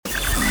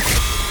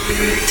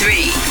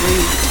Three,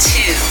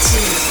 two,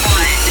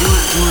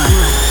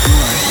 one.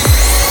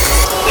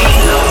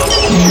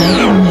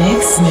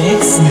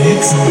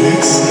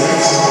 Mix.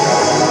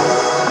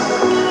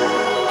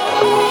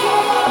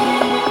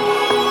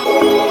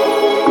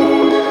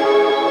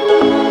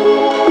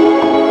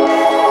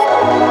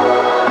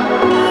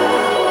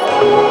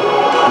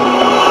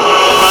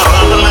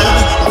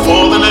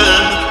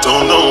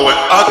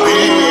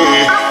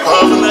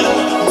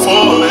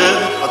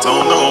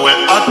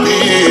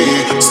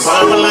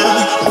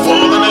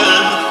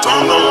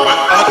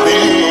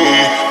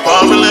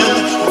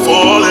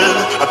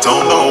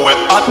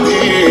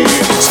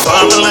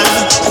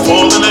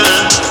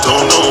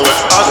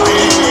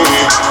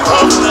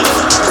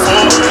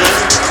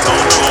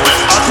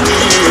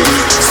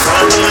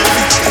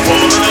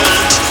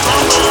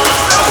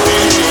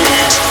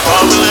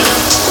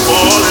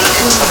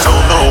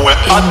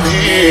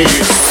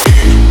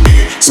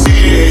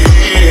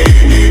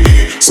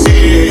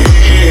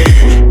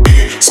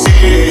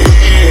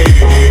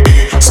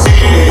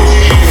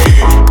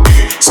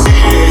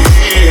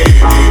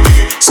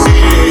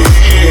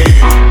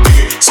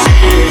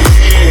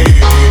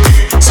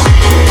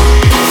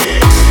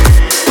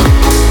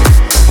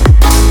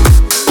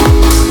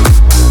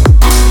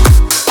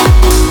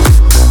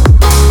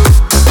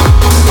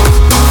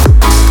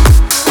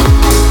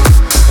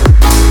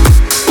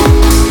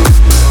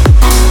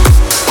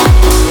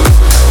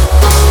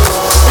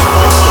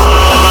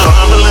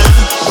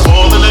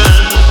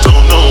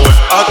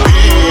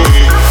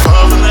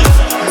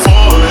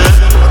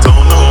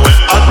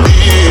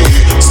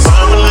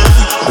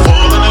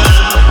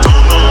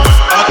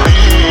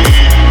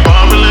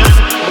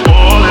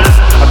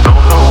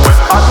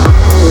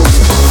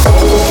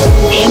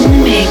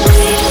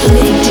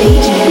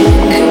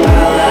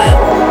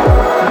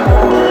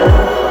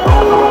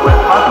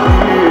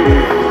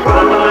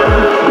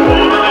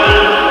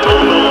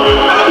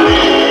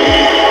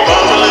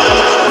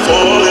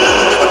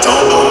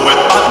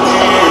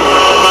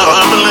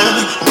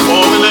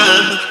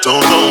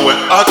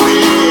 I'd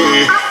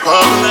be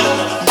bubbling,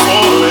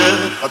 falling.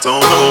 I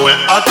don't know where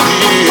I'd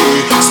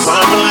be.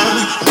 Stumbling,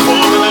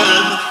 falling in.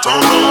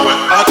 Don't know where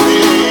I'd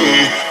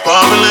be.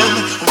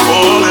 Bubbling,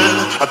 falling.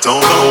 I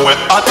don't know where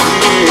I'd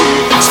be.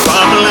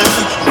 Stumbling,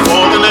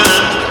 falling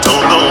in.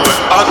 Don't know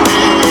where I'd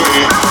be.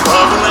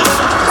 Bubbling,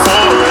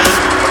 falling.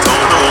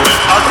 Don't know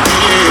where I'd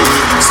be.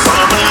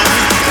 Stumbling,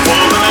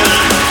 falling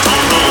in.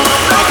 Don't know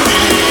where I'd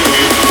be.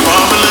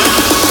 Bubbling,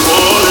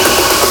 falling.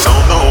 I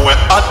don't know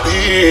where I'd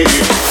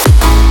be.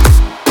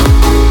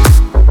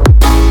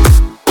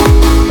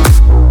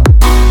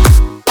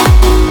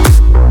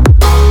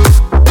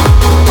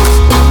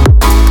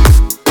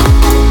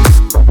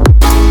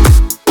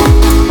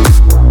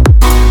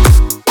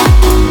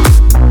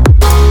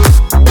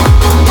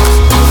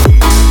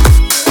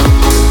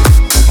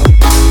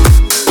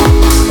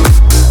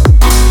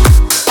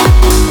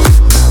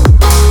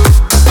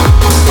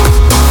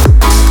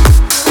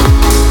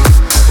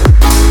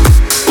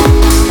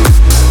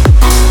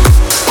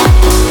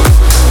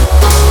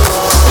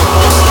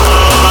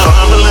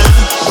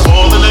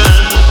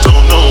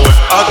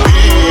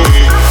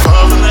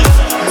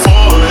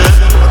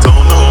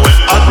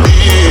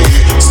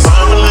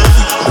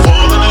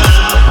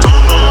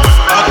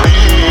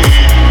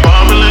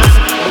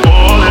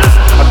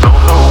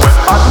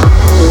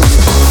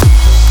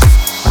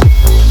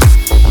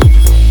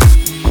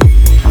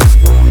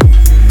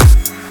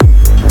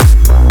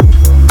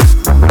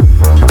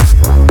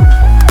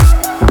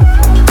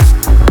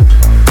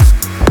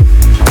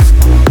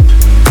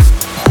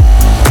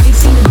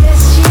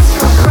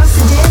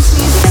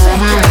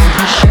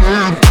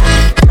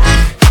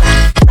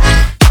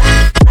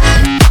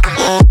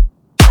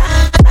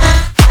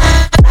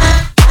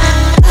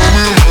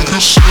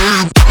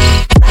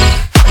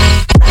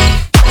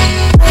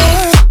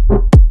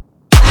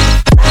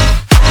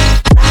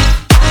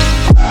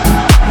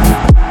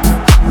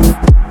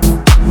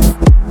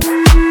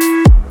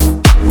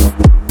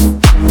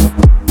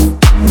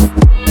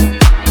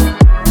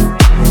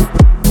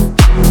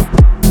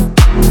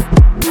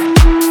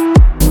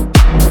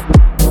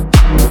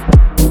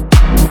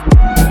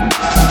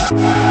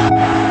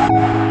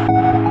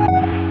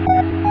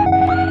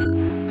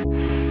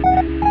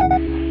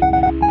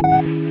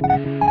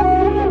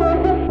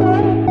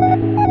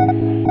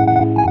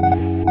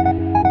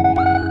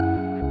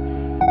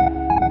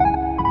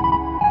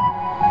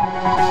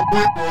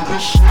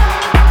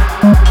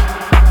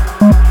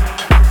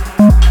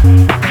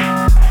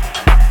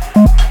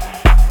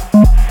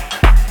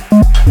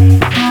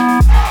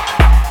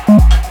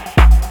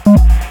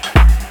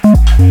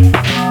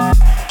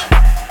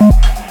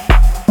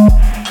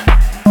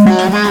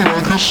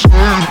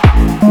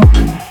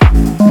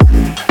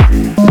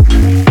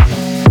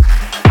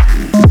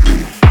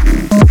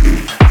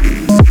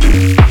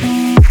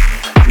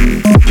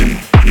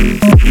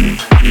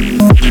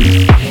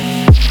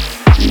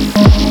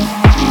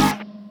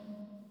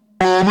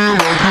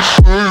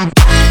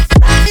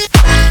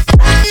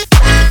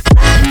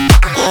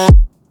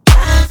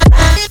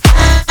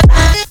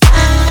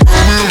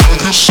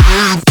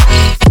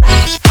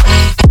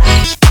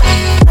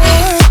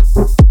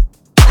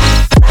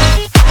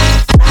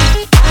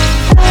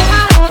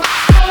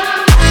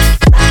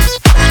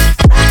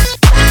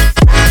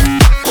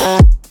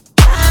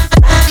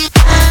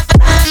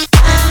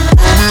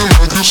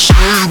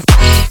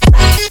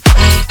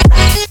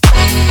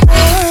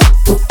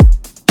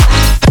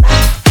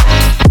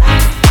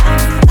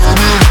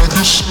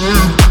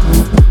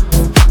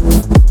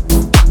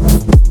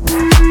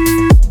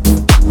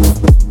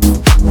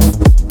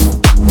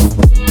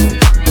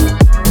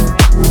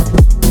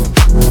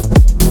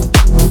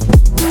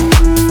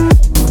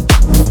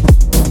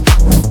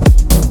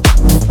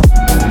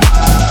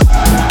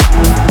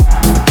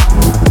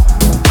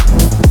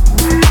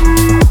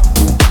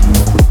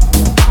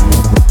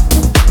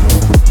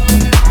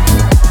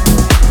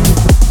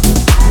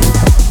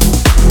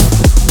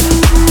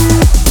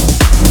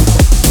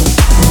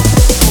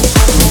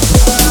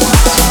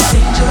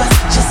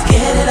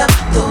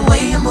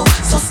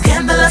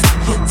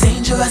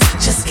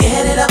 just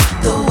get it up.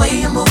 The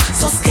way you move,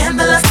 so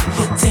scandalous.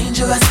 You're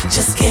dangerous,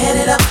 just get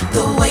it up.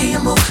 The way you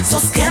move, so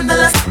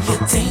scandalous. You're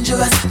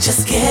dangerous,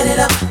 just get it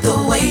up. The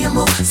way you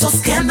move, so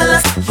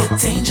scandalous. You're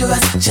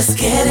dangerous, just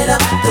get it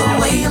up. The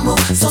way you move,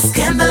 so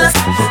scandalous.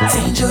 You're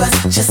dangerous,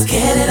 just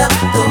get it up.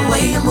 The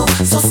way you move,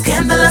 so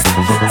scandalous.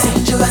 You're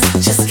dangerous,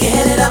 just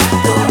get it up.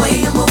 The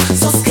way you move,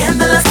 so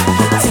scandalous.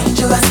 You're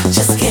dangerous,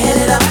 just get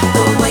it up.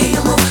 The way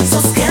you move, so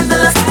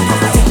scandalous.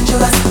 You're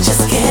dangerous,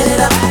 just get it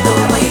up. The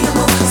way you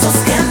move, so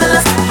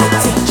scandalous. You're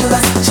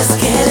dangerous, just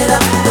get it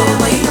up. The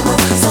way you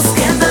move, so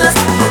scandalous.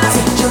 You're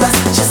dangerous,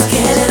 just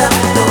get it up.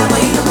 The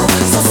way you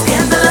move, so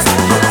scandalous.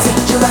 You're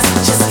dangerous,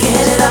 just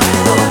get it up.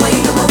 The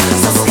way you move, so scandalous. You're dangerous, just get it up. The way you move,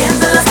 so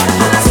scandalous.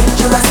 You're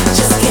dangerous,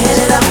 just get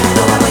it up.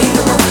 The way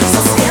you move,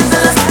 so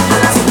scandalous.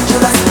 You're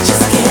dangerous,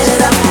 just get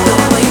it up. The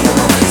way you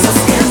move, so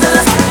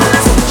scandalous.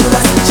 You're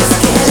dangerous, just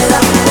get it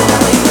up. The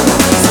way you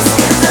move, so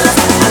scandalous.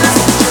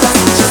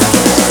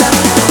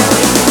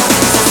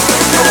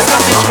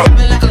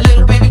 Trembling like a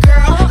little baby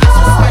girl. I'm so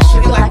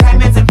special, you like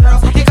diamonds and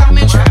pearls. You got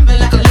me trembling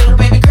like a little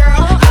baby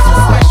girl. I'm so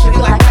special,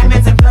 you like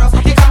diamonds and pearls.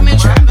 You got me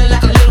trembling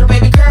like a little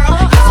baby girl.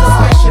 I'm so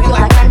special, you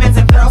like diamonds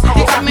and pearls.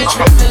 You got me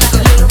trembling like a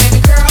little baby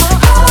girl.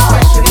 I'm so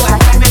special, you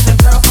like diamonds and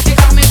pearls. You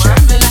got me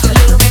trembling like a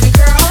little baby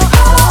girl. I'm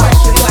so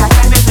special, you like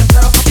diamonds and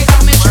pearls. You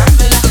got me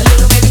trembling like a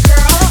little baby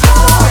girl. I'm so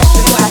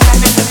special, you like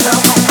diamonds and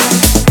pearls.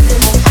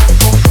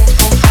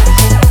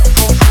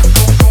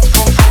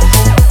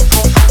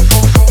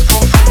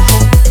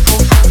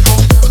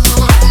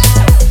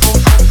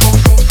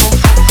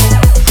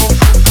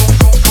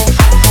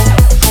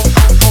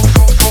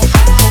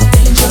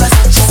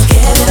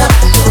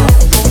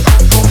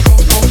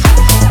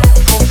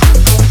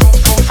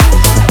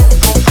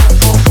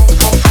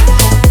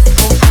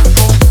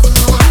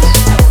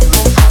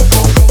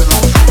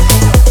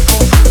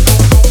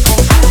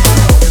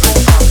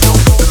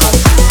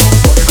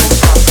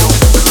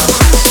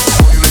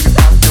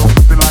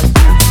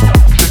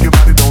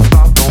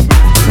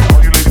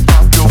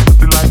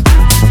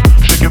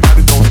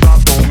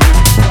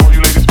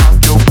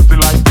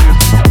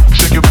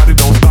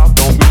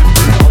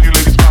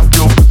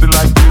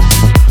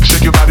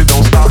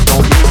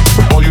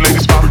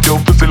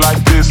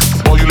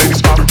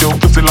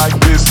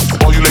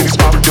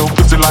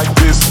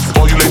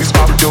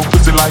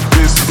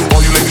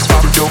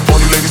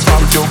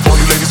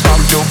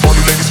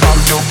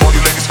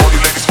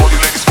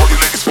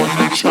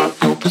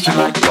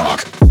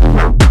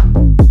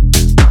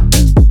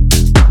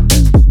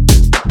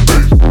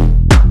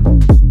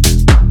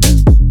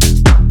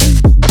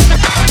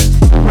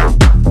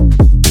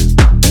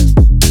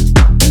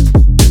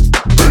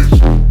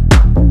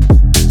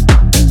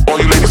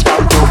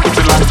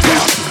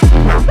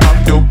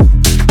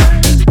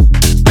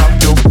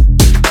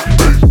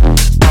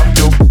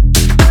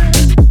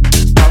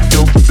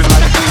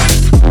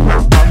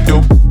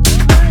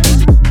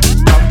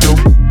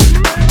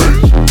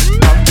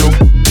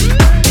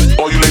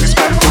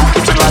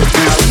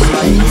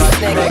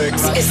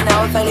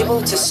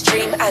 To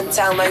stream and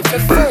download for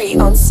free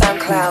on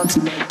SoundCloud.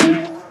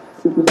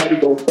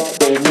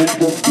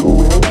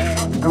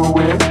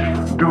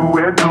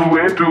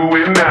 Do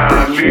it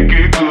now. Lick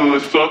it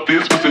good. Suck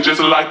this pussy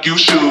just like you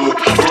should.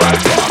 Right.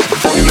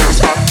 All you ladies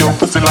pop your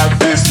pussy like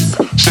this.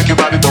 Shake your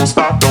body, don't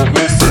stop, don't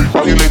miss.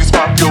 All you ladies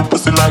pop your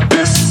pussy like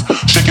this.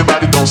 Shake your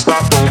body, don't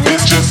stop, don't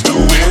miss. Just do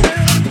it,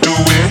 do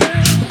it,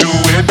 do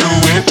it, do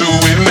it, do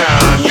it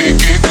now.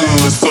 Lick it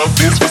good. Suck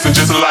this pussy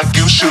just like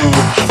you should.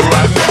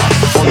 Right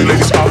now. All you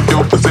ladies pop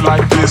your pussy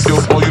like this.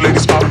 All you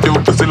ladies pop your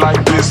pussy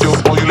like this.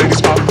 All you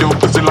ladies pop your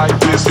pussy like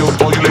this.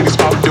 All you ladies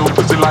pop your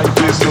pussy like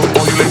this.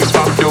 All you ladies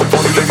pop your,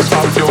 all you ladies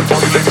pop your,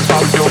 all you ladies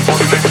pop your, all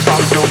you ladies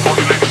pop your, all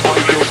you ladies, all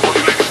you ladies, all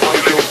you ladies pop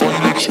your, all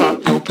you ladies pop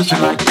your pussy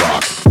like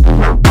rock.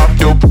 Pop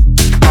your,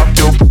 pop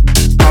your,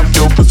 pop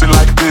your pussy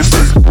like this.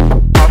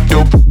 Pop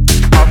your,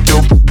 pop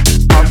your,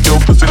 pop your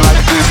pussy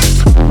like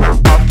this.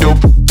 Pop your,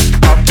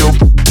 pop your,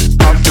 pop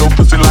your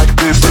pussy like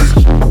this.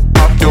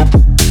 Pop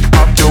your,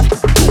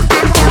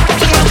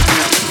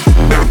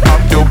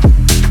 pop your,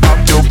 pop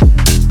your, pop your,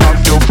 pop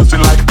your pussy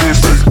like this.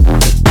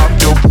 Pop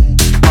your,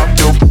 pop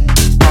your,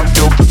 pop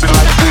your pussy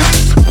like this.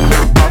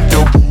 Pop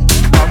your,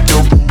 pop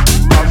your,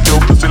 pop your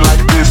pussy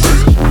like this.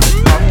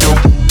 Pop your,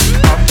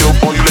 pop your,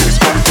 all you ladies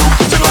pop your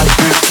pussy like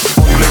this.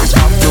 All you ladies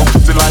pop your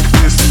pussy like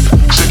this.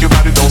 Shake your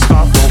body, don't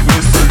stop, don't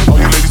miss. All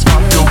you ladies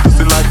pop your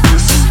pussy like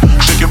this.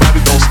 Shake your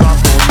body, don't stop,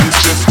 don't miss.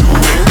 Just do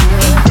it,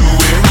 do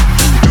it,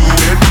 do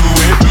it, do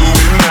it, do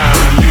it now.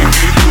 Lick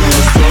it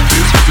good, suck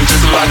this pussy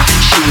just like you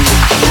should.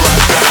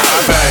 Right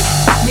behind back.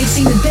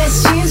 Mixing the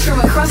best tunes from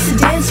across the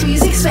dance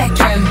music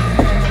spectrum.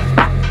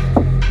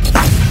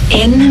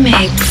 In the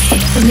mix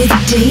With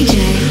DJ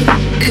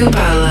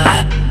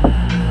Kubala.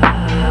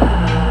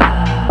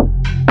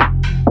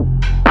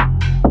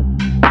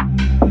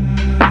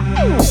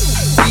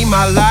 Free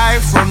my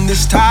life from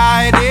this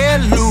tired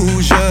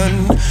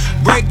illusion.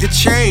 Break the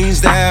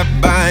chains that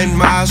bind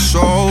my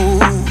soul.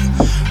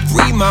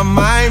 Free my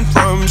mind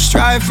from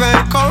strife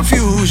and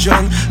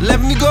confusion.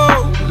 Let me go,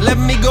 let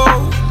me go,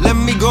 let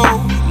me go,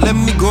 let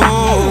me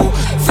go.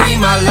 Free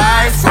my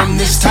life from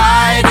this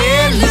tight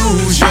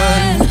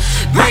illusion.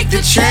 Break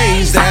the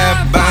chains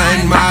that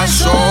bind my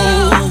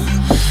soul.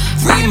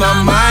 Free my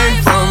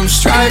mind from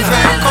strife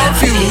and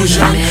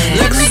confusion.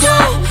 Let me go,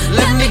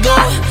 let me go,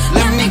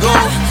 let me go,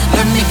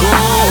 let me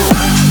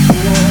go.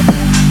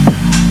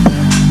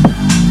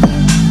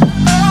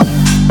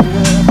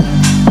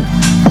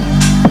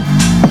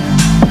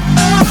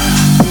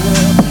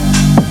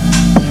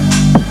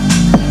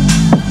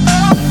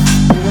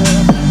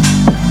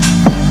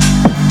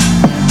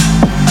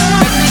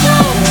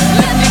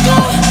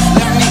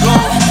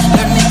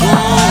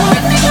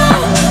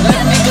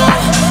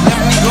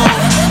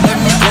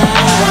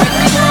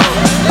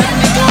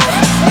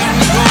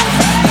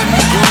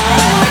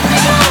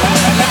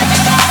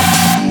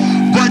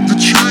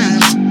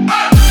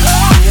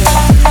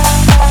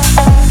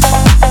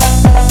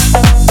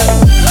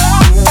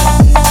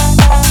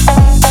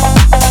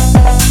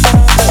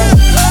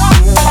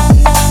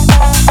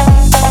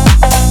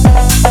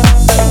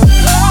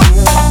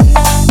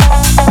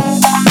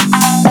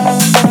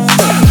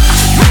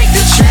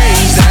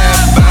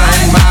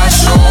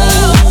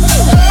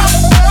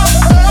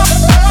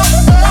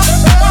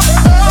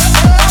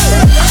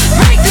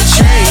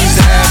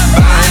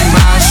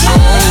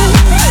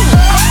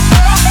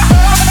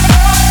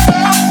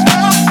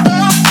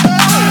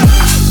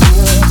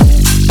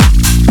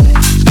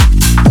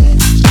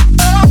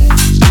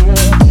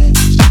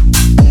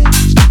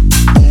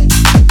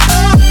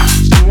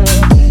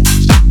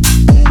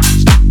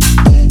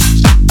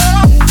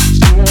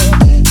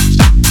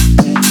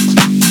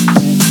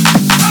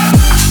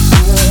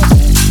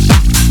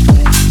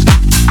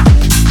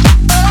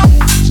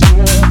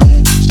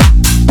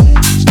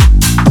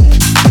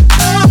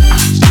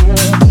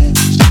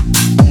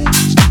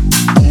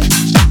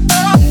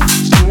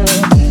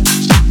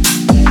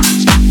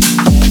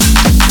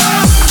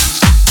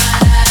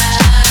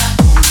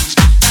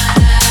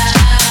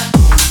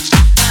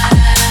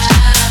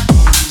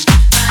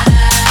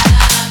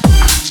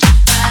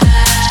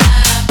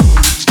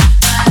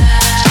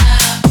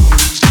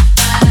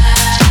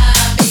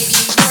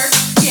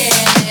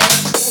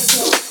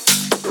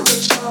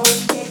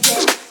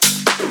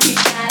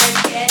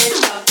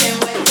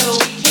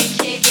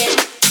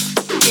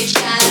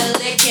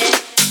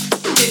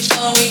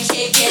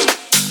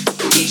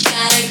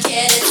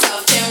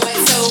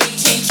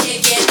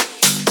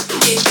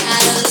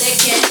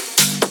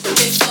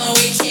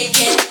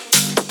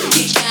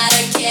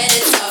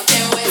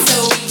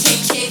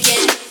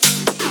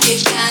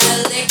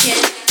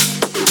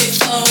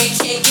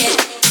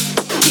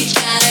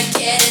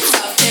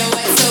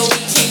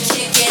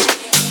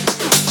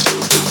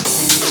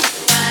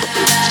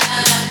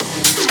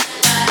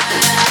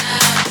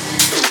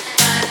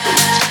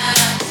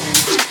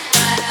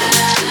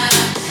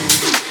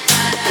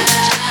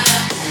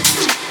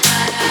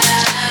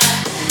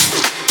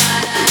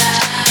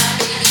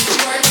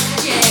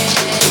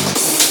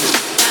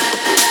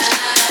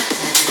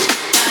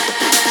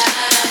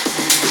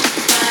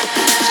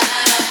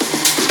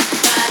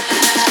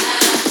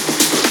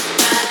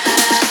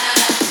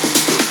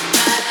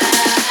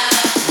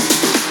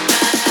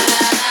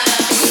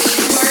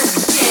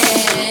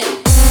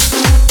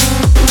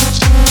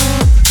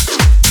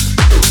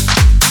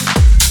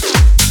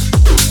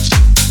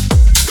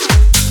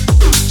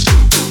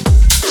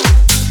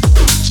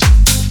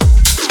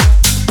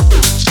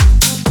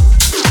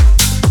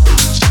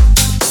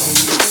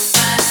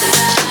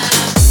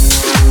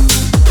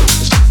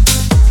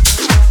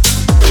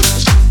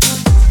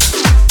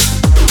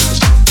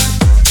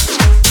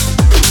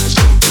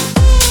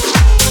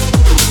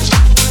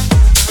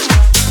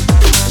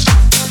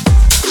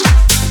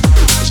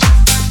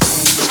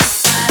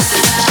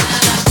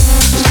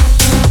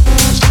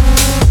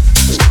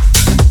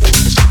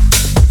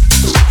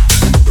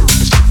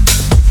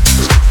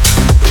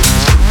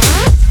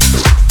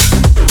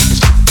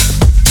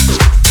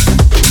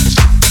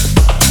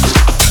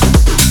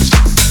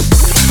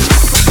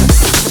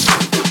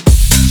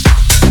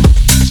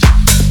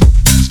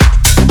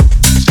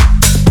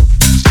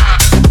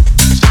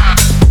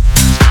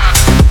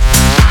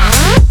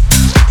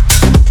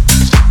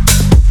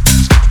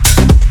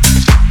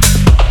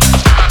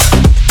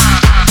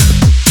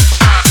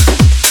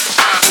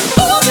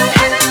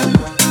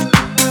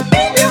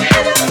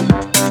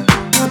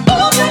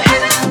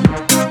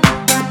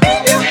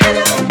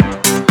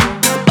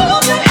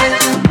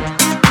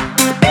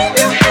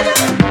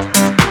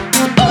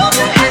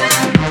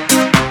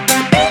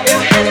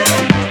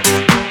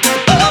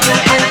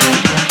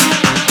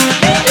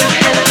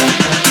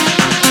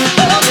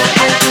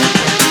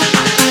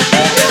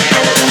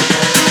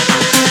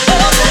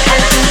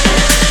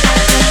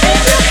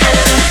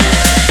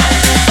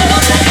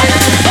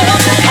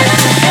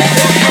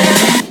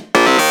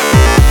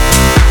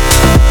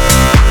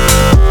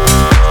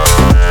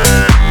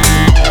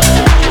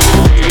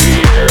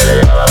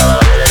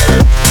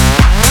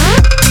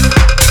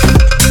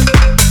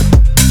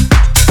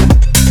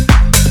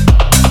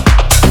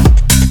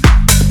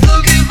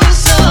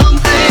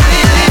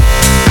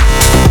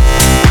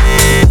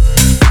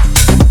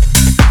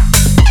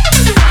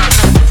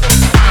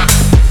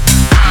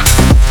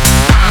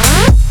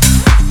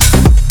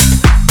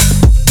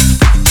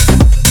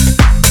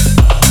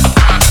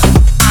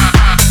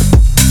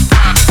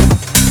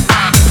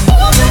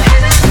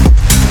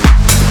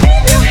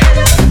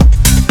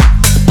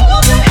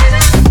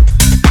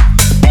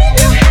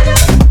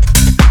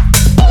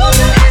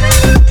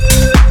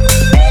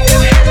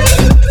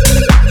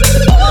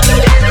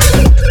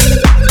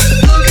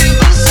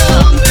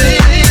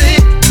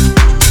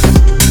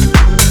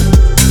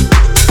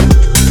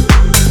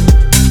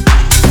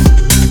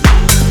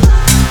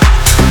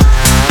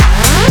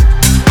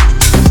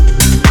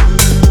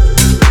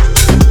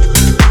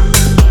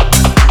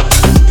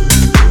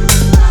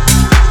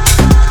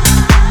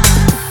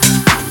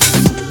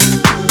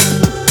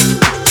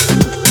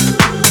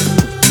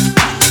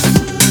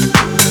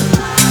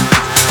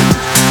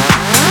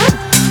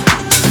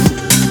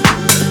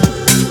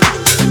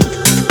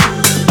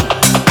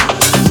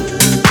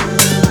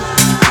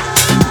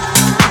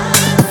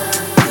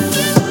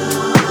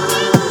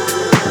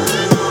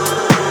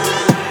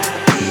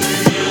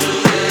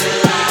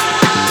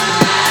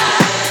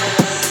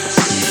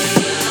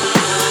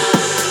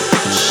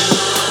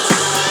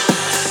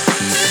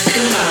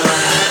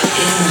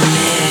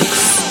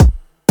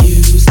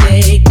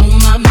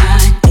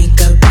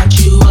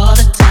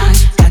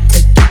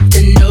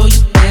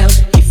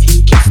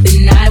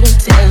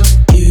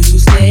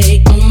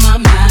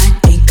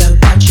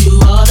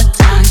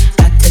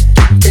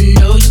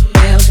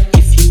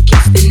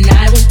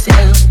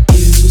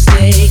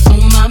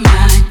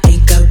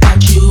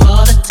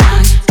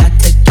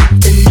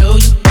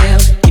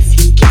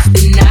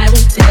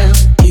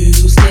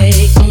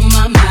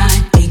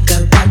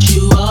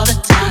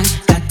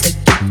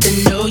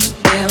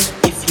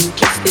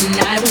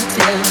 La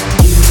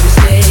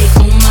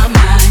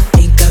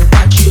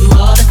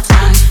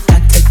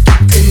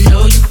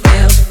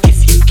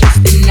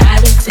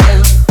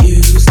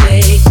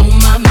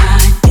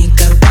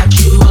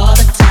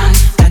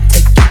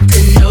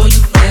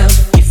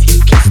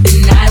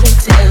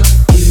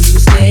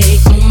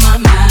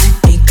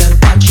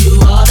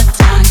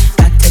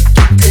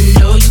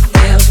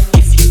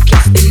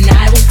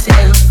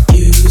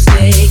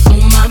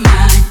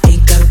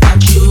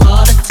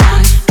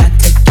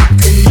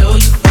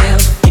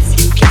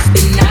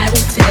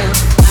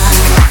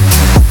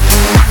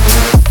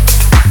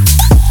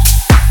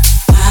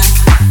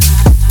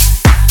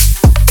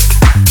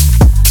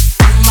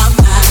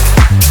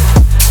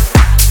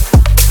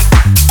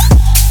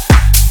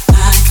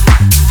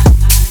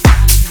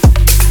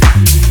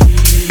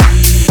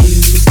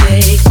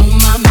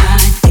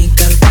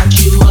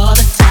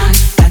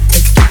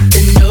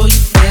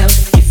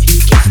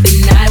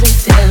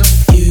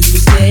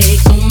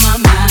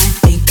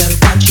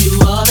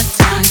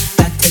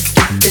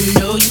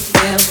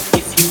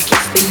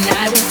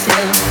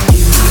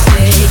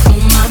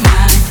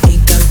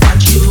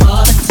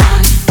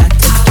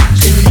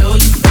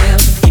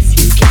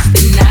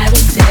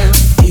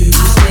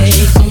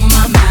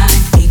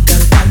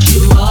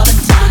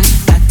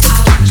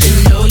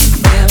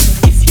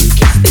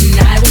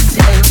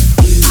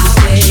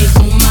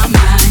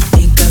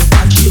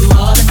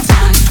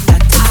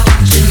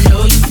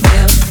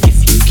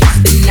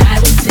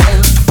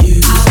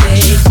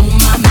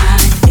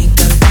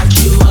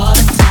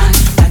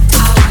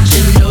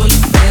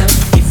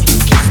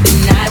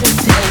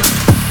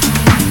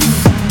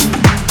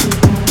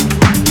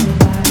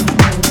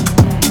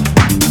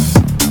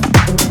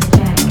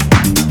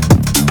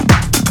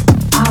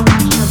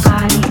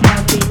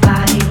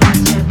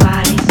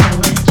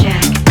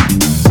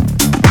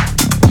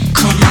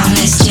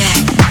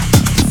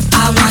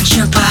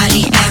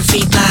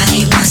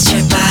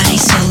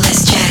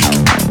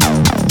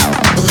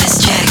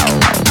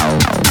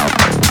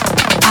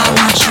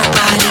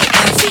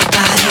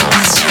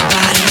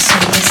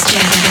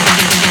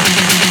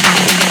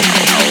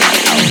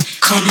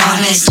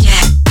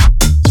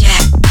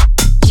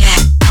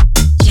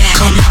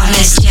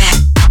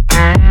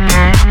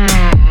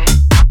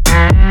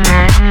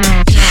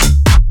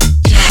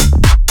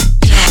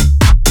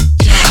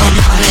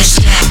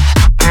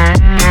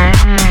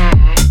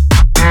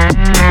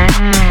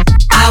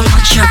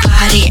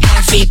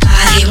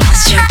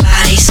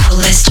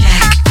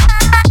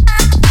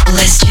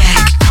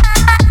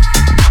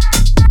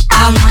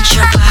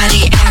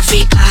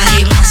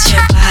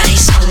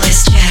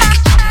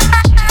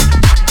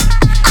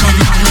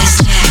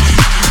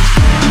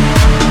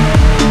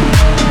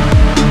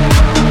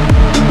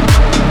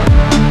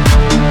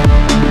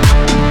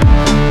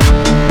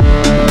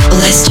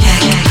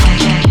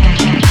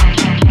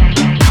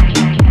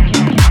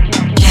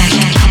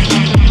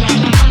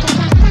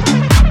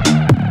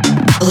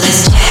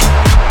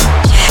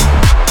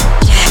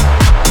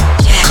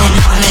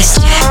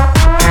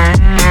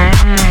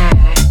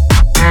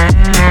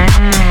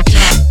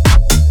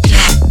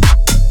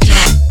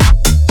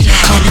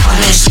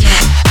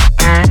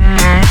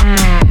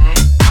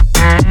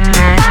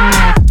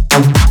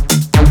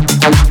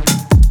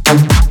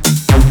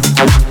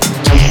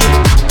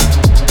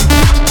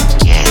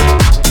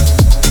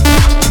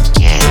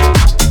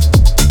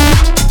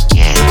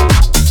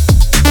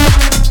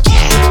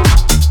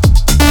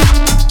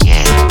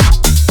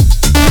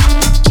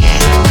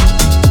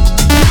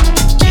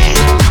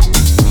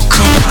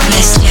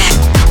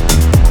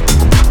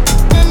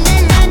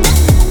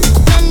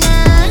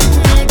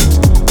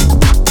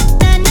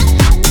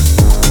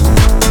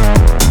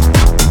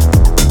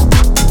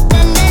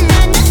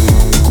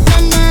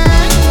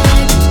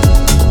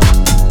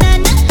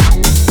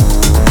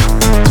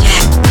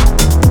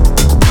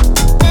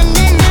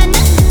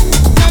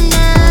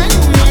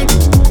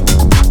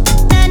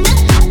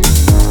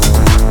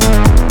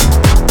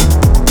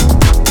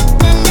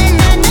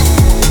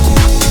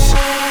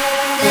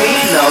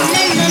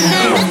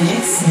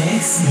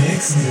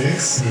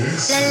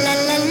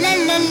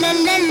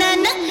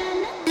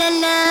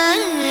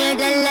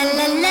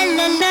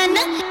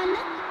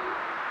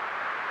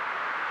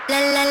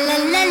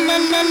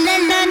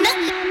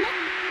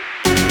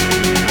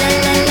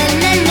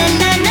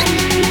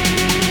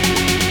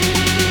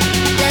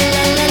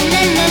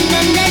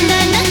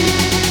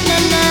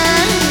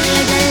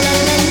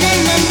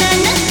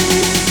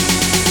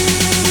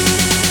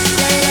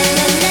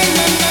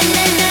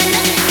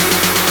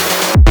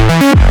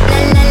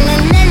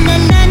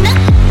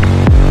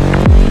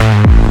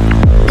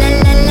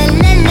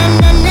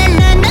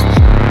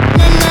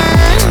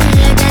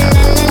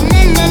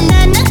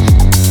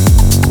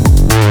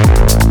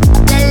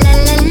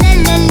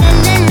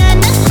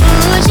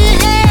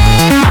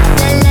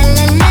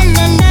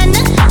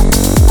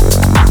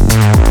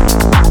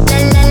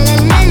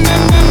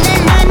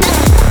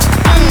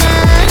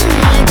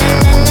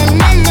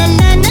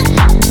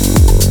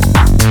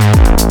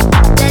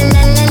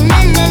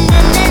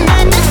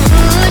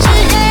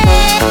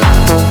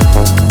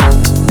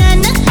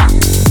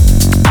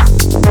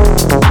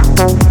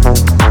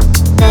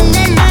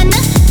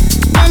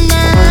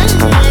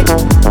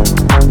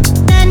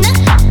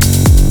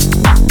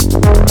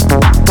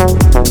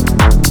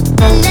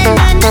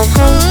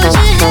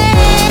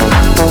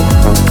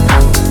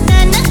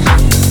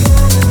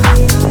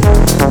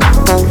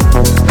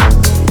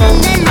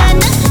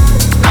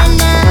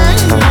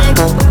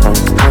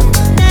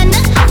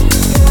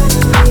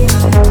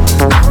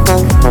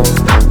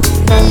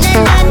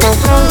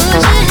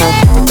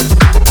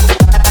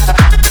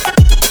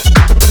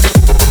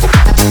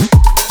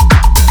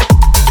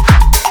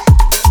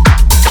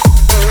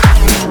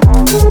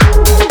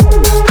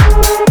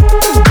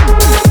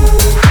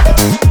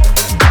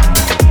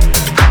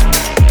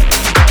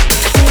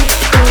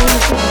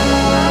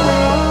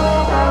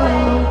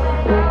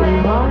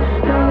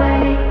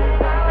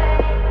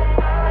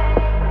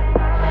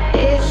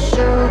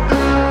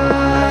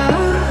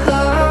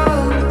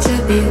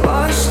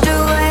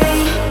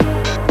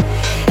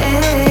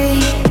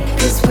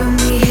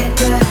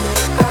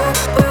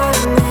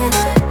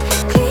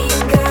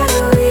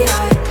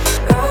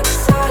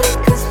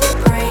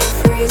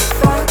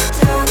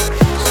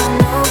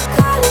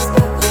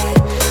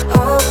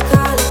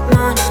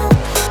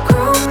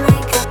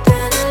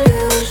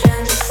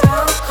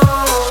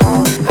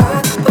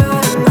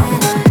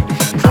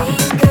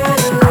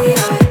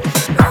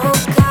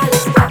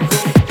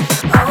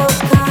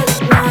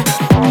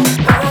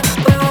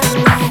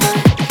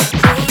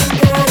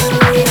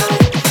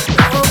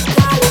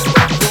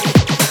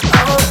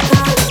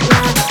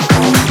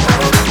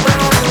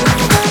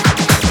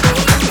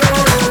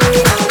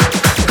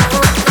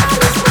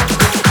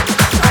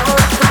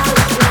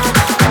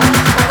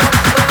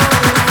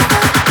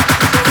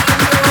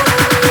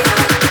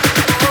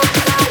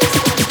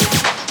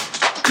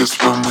 'cause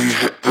when we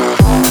hit the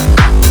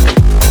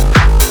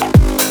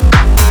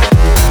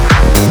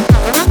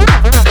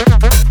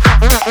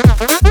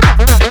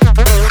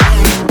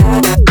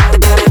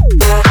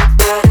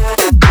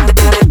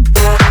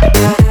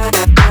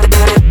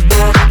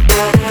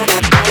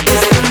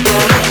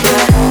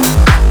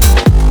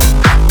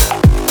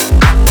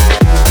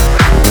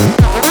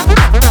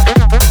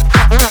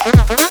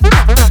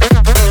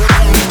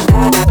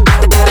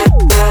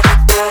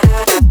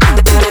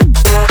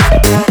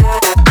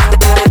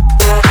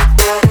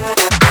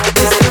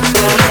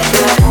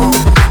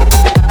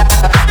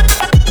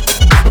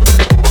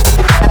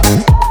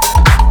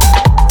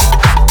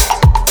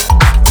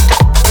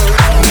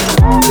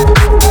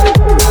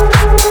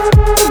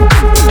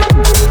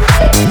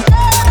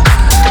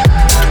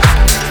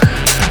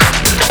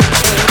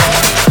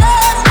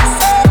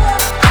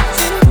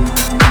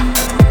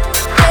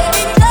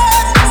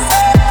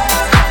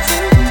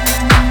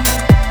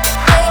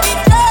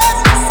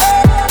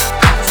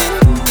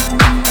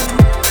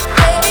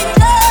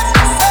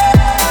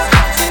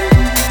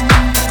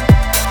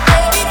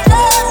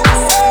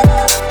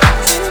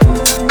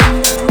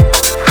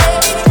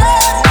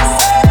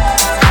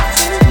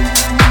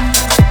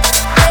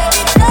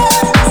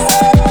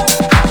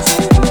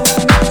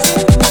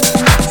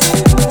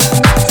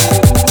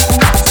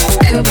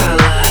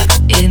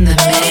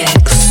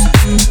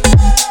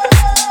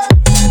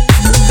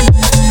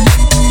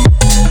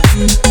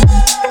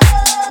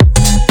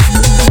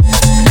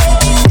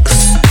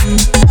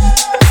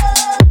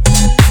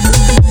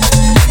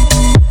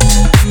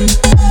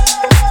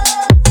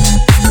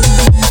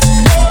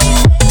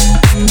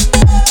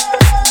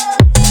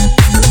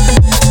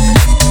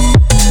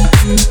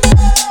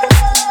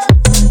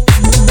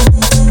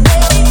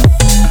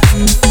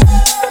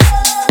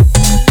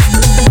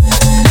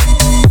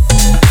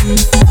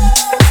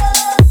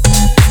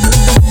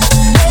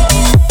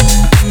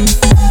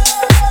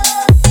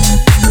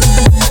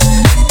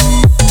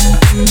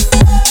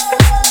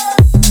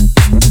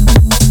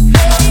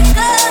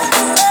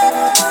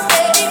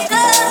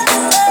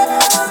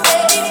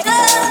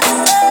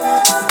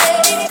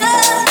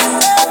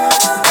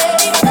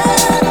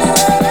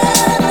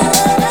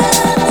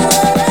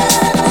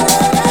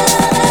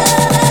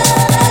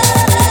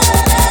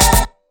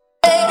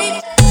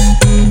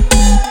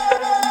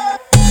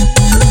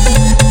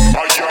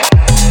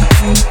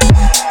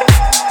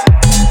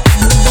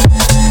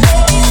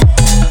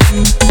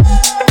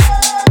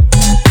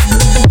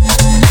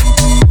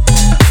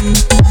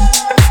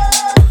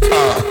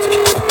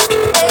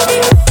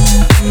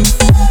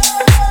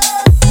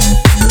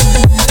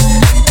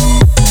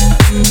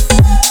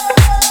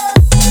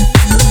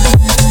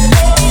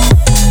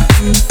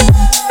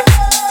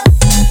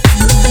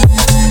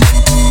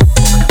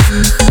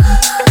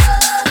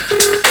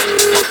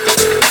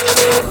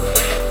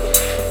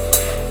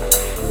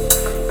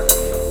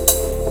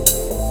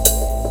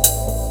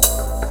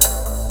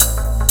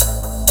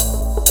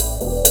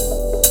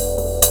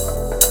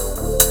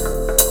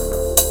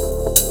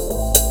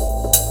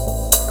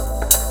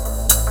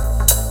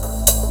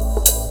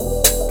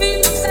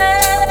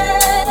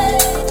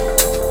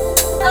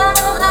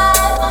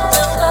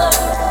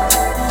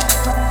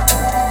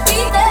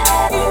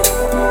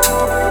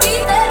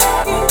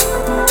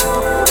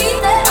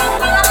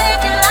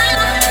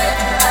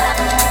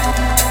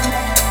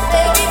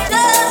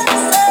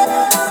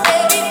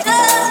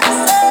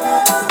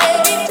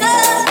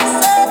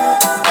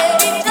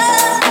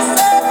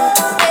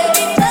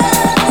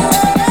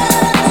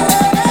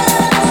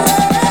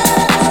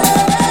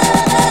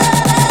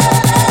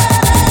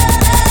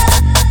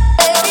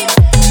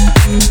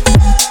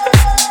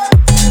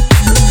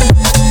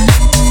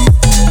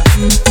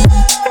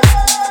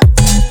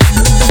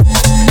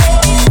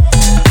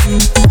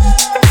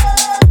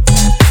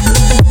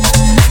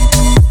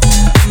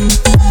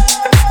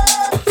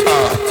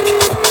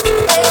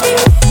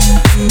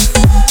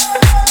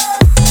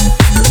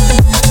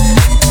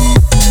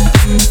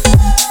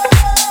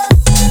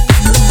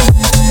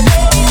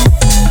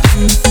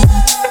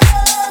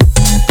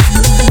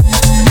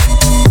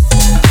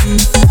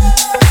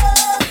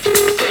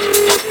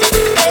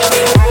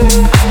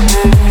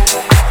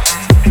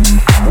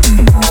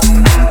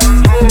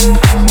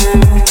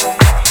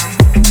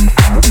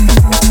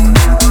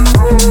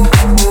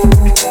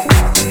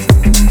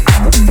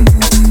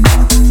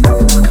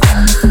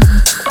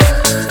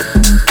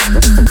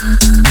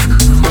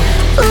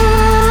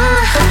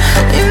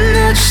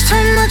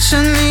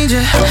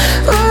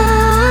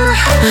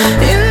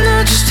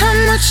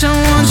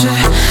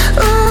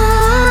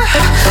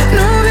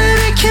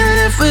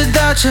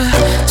about you,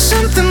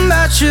 something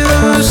about you,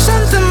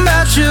 something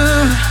about you.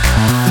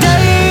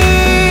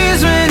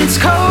 Days when it's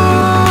cold,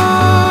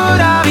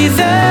 I'll be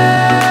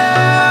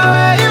there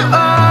where you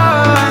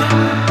are.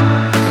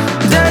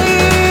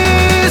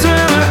 Days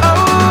when we're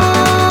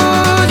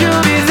old,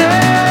 you'll be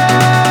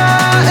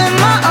there in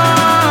my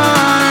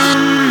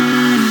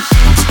arms.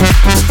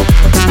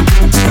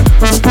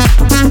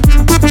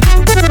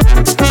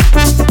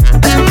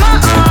 In my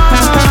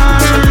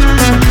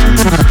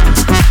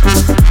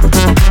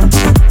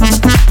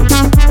arms.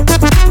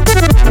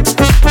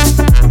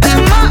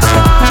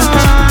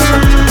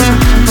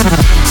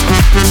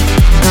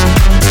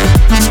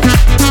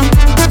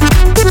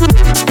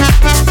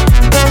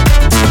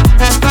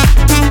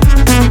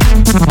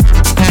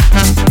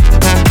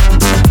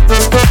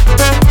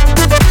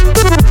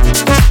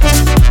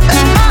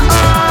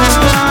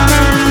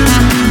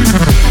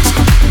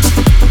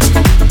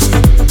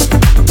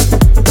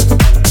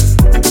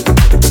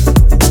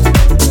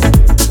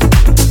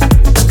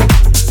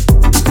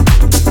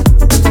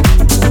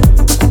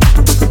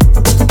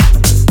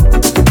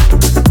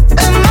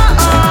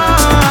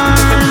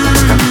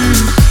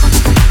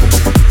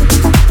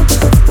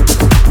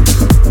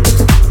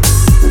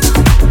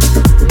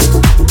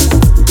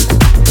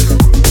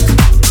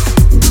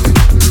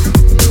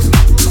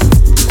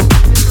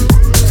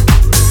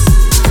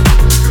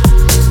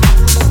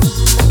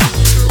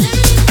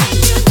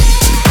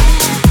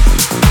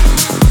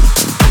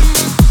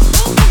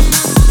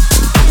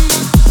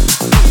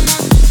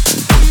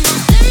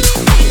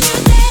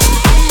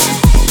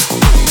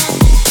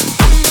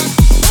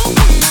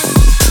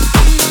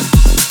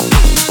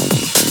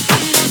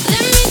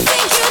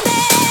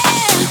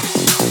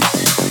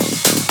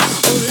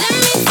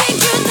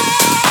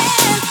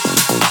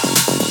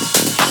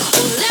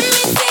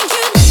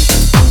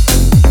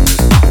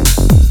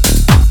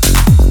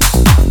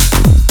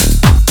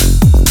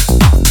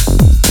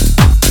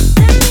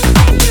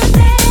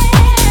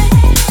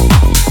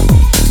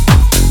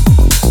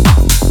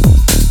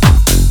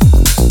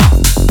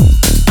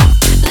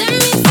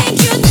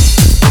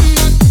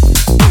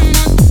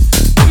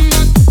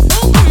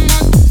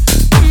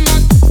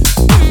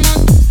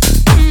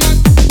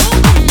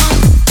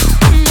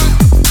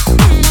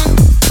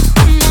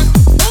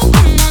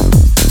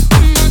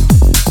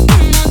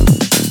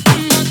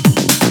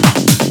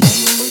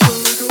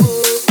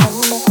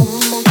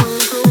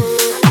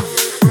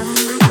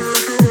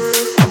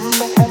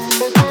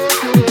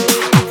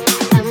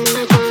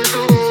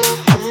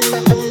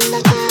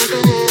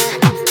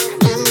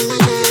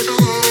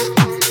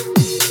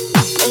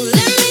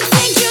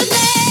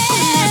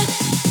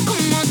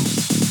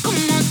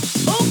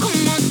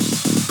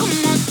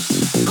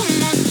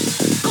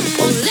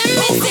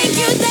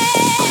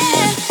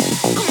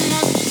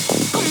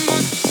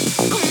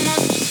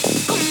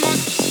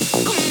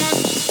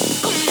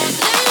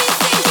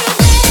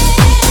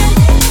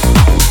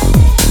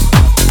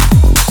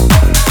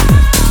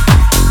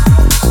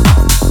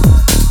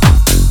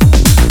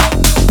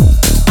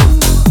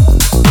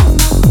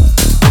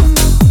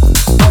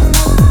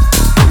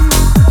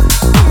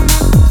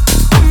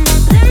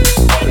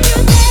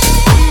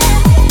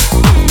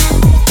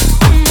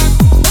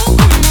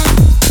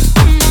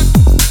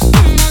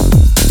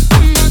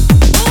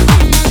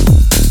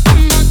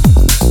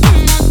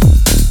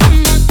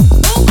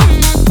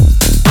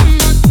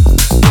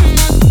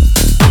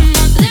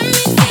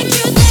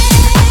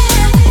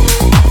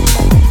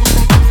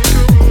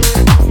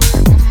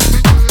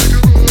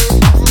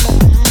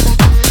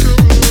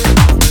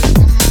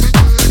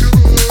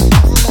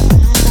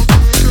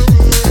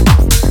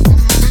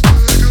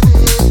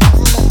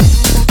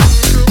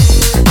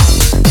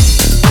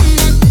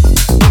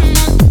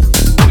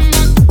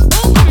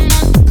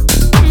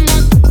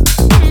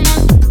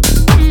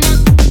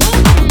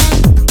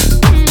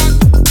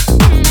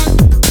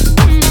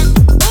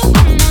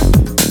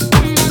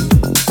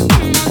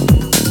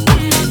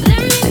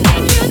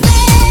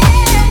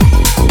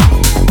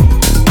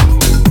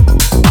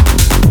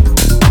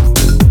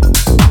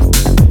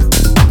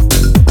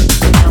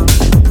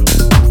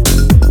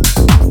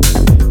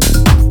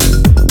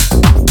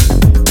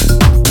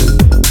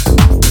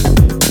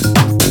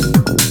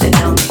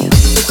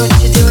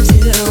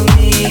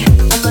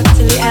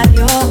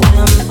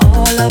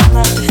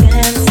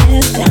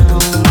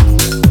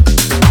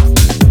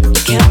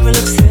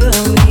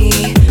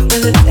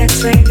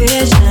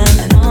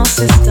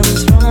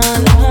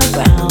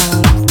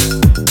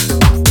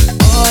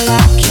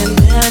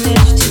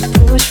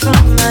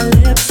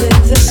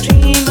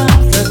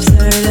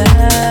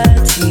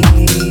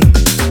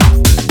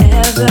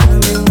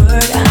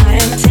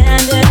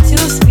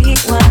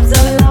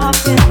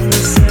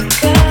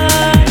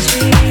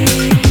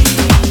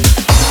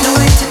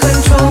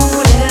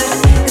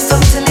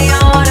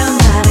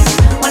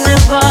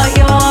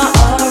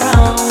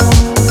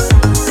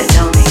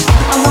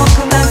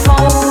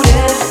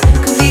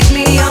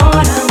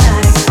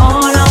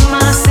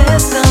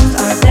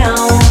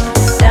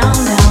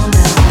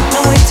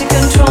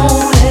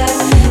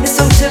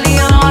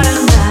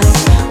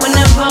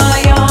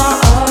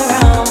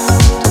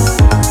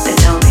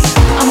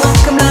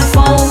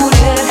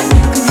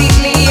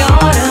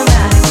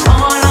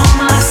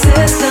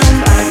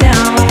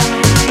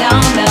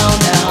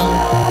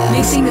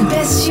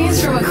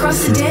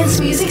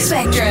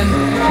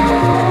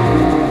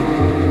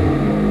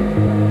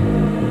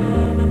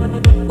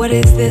 What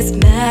is this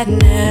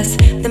madness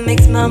that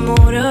makes my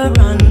motor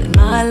run and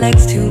my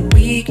legs too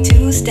weak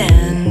to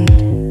stand?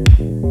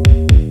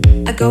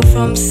 I go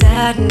from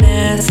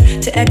sadness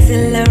to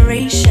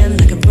exhilaration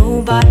like a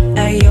robot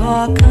at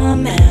your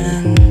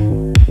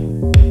command.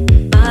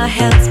 My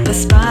hands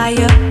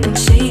perspire and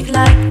shake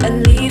like a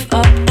leaf.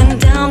 Up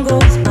and down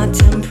goes my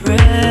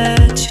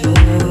temperature.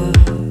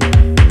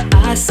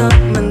 I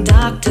summon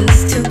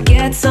doctors to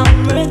get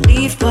some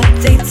relief, but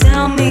they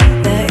tell me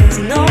there is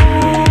no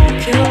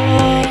cure.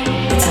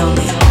 They tell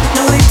me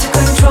no way to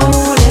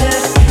control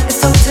it.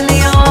 It's totally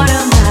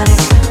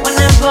automatic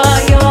whenever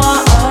you're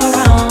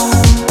around.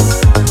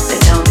 They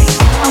tell me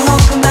I'm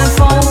walking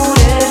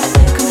blindfolded,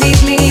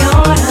 completely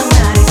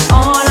automatic.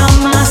 All of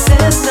my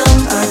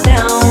systems are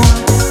down,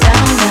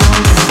 down, down,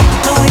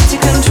 down. No way to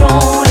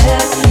control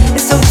it.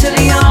 It's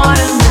totally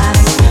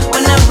automatic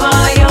whenever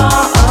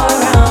you're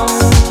around.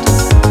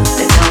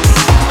 They tell me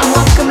I'm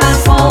walking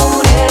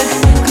blindfolded,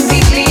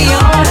 completely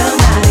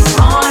automatic.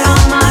 All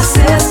of my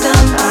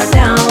systems are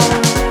down,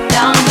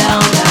 down,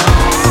 down, down.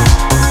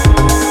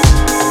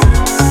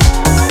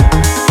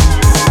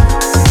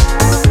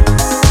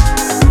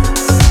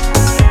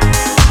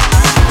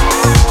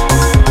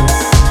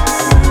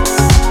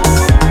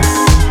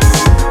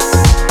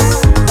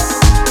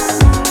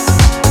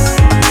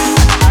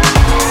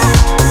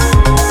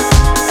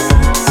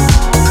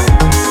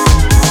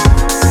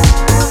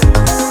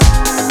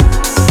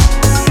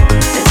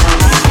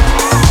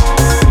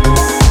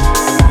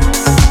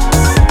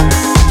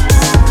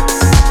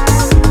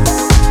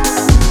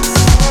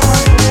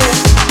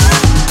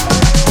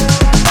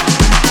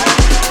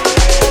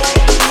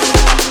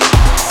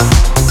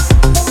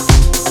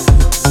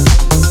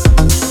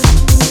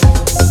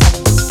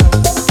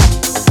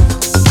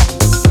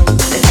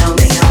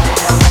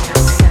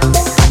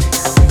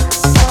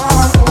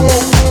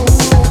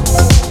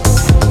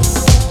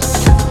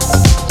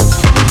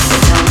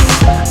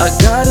 I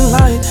got a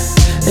light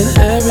in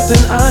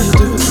everything I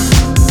do.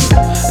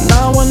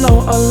 Now I know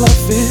our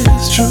love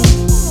is true.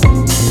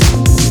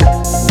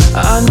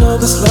 I know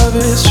this love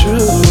is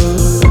true.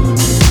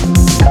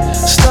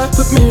 Stuck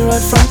with me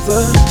right from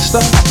the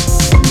start.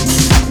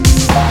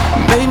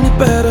 Made me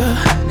better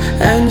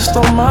and you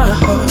stole my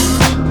heart.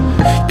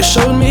 You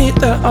showed me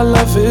that our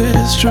love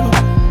is true.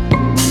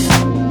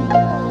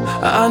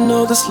 I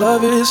know this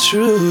love is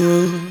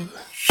true.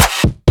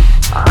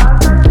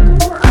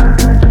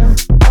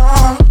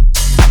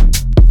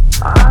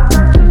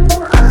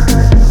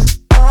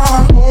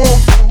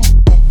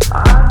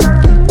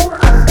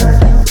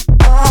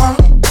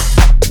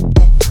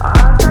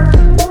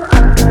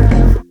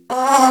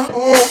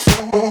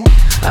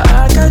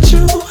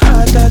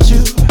 I got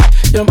you,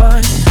 you're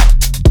mine.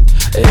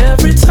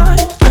 Every time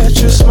that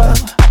you smile,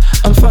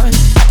 I'm fine.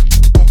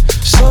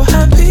 So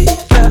happy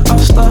that our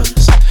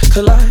stars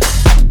collide.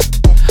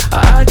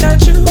 I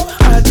got you,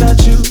 I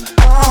got you.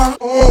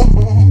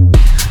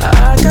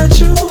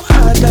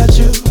 I got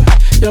you,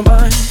 you're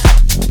mine.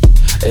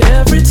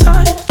 Every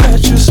time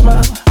that you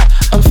smile,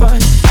 I'm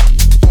fine.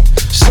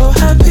 So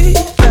happy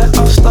that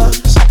our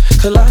stars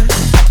collide.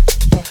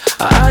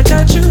 I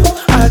got you,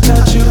 I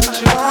got you.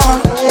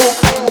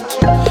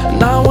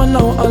 Now I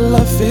know our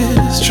love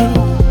is true.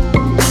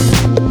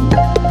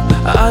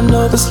 I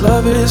know this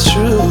love is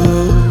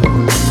true.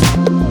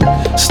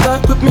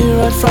 Stuck with me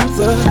right from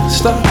the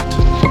start.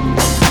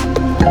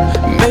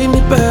 Made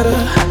me better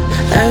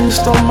and you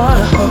stole my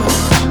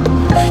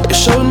heart. You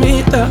showed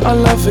me that our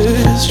love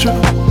is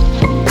true.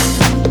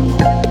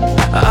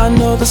 I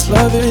know this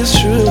love is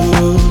true.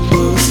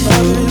 This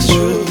love is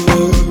true.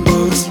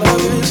 This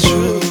love is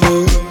true.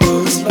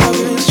 This love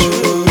is true.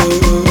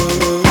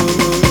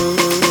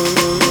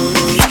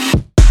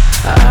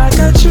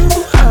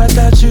 I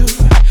got you,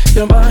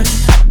 you're mine.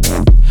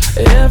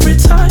 Every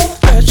time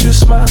that you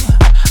smile,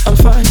 I'm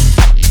fine.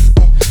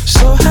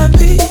 So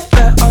happy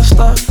that our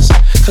stars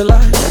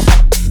collide.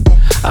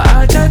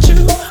 I got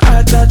you,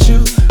 I got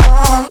you.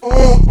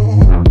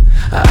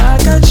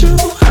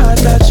 I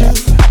got you,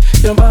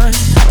 you're mine.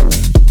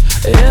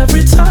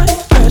 Every time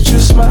that you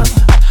smile,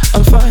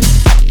 I'm fine.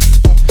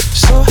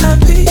 So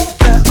happy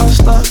that our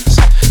stars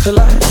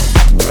collide.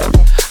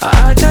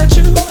 I got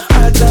you,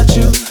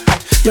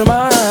 you're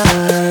mine.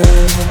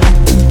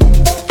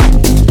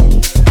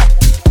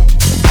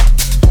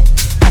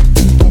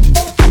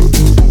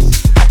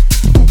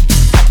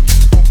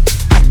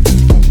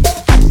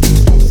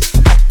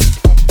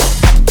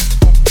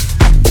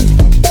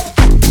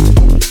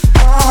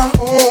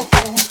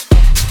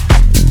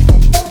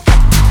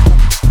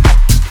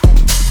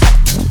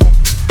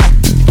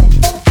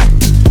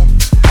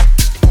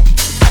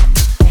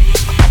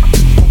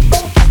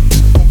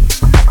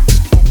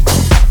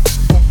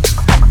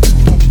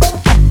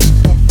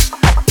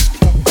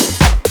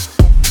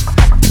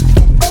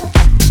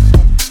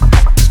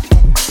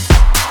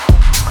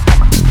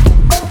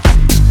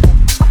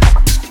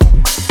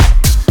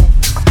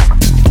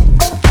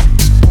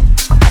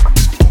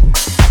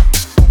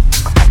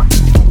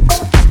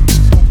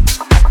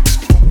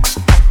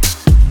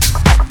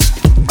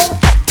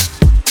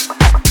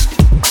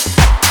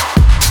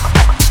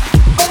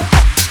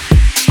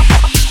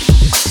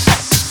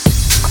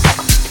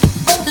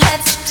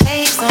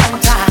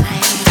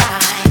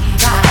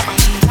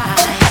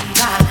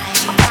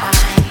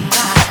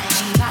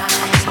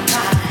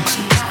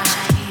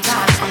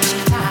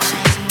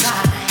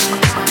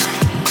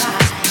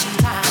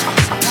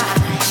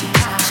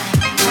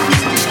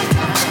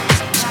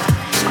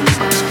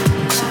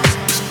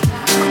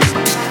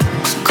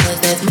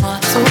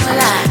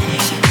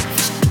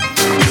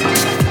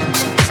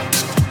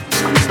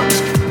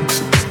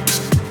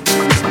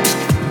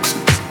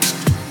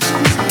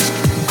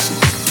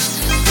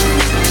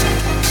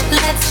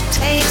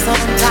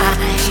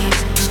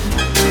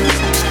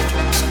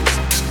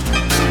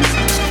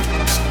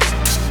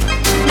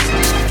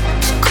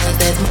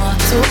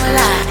 so alive.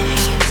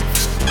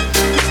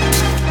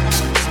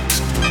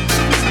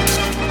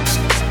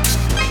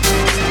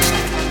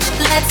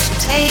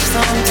 Let's take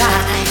some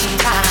time.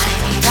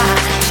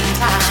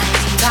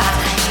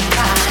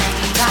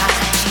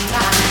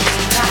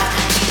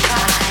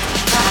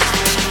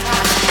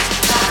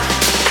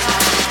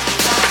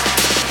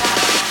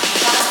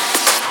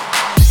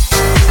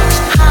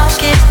 How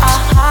can our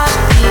heart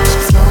beat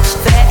so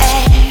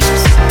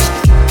fast?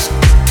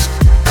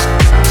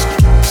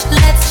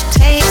 Let's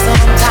take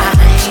some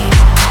time.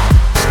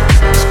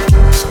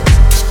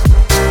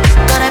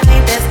 Gonna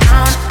paint this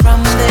town from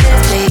this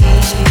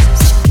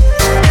place.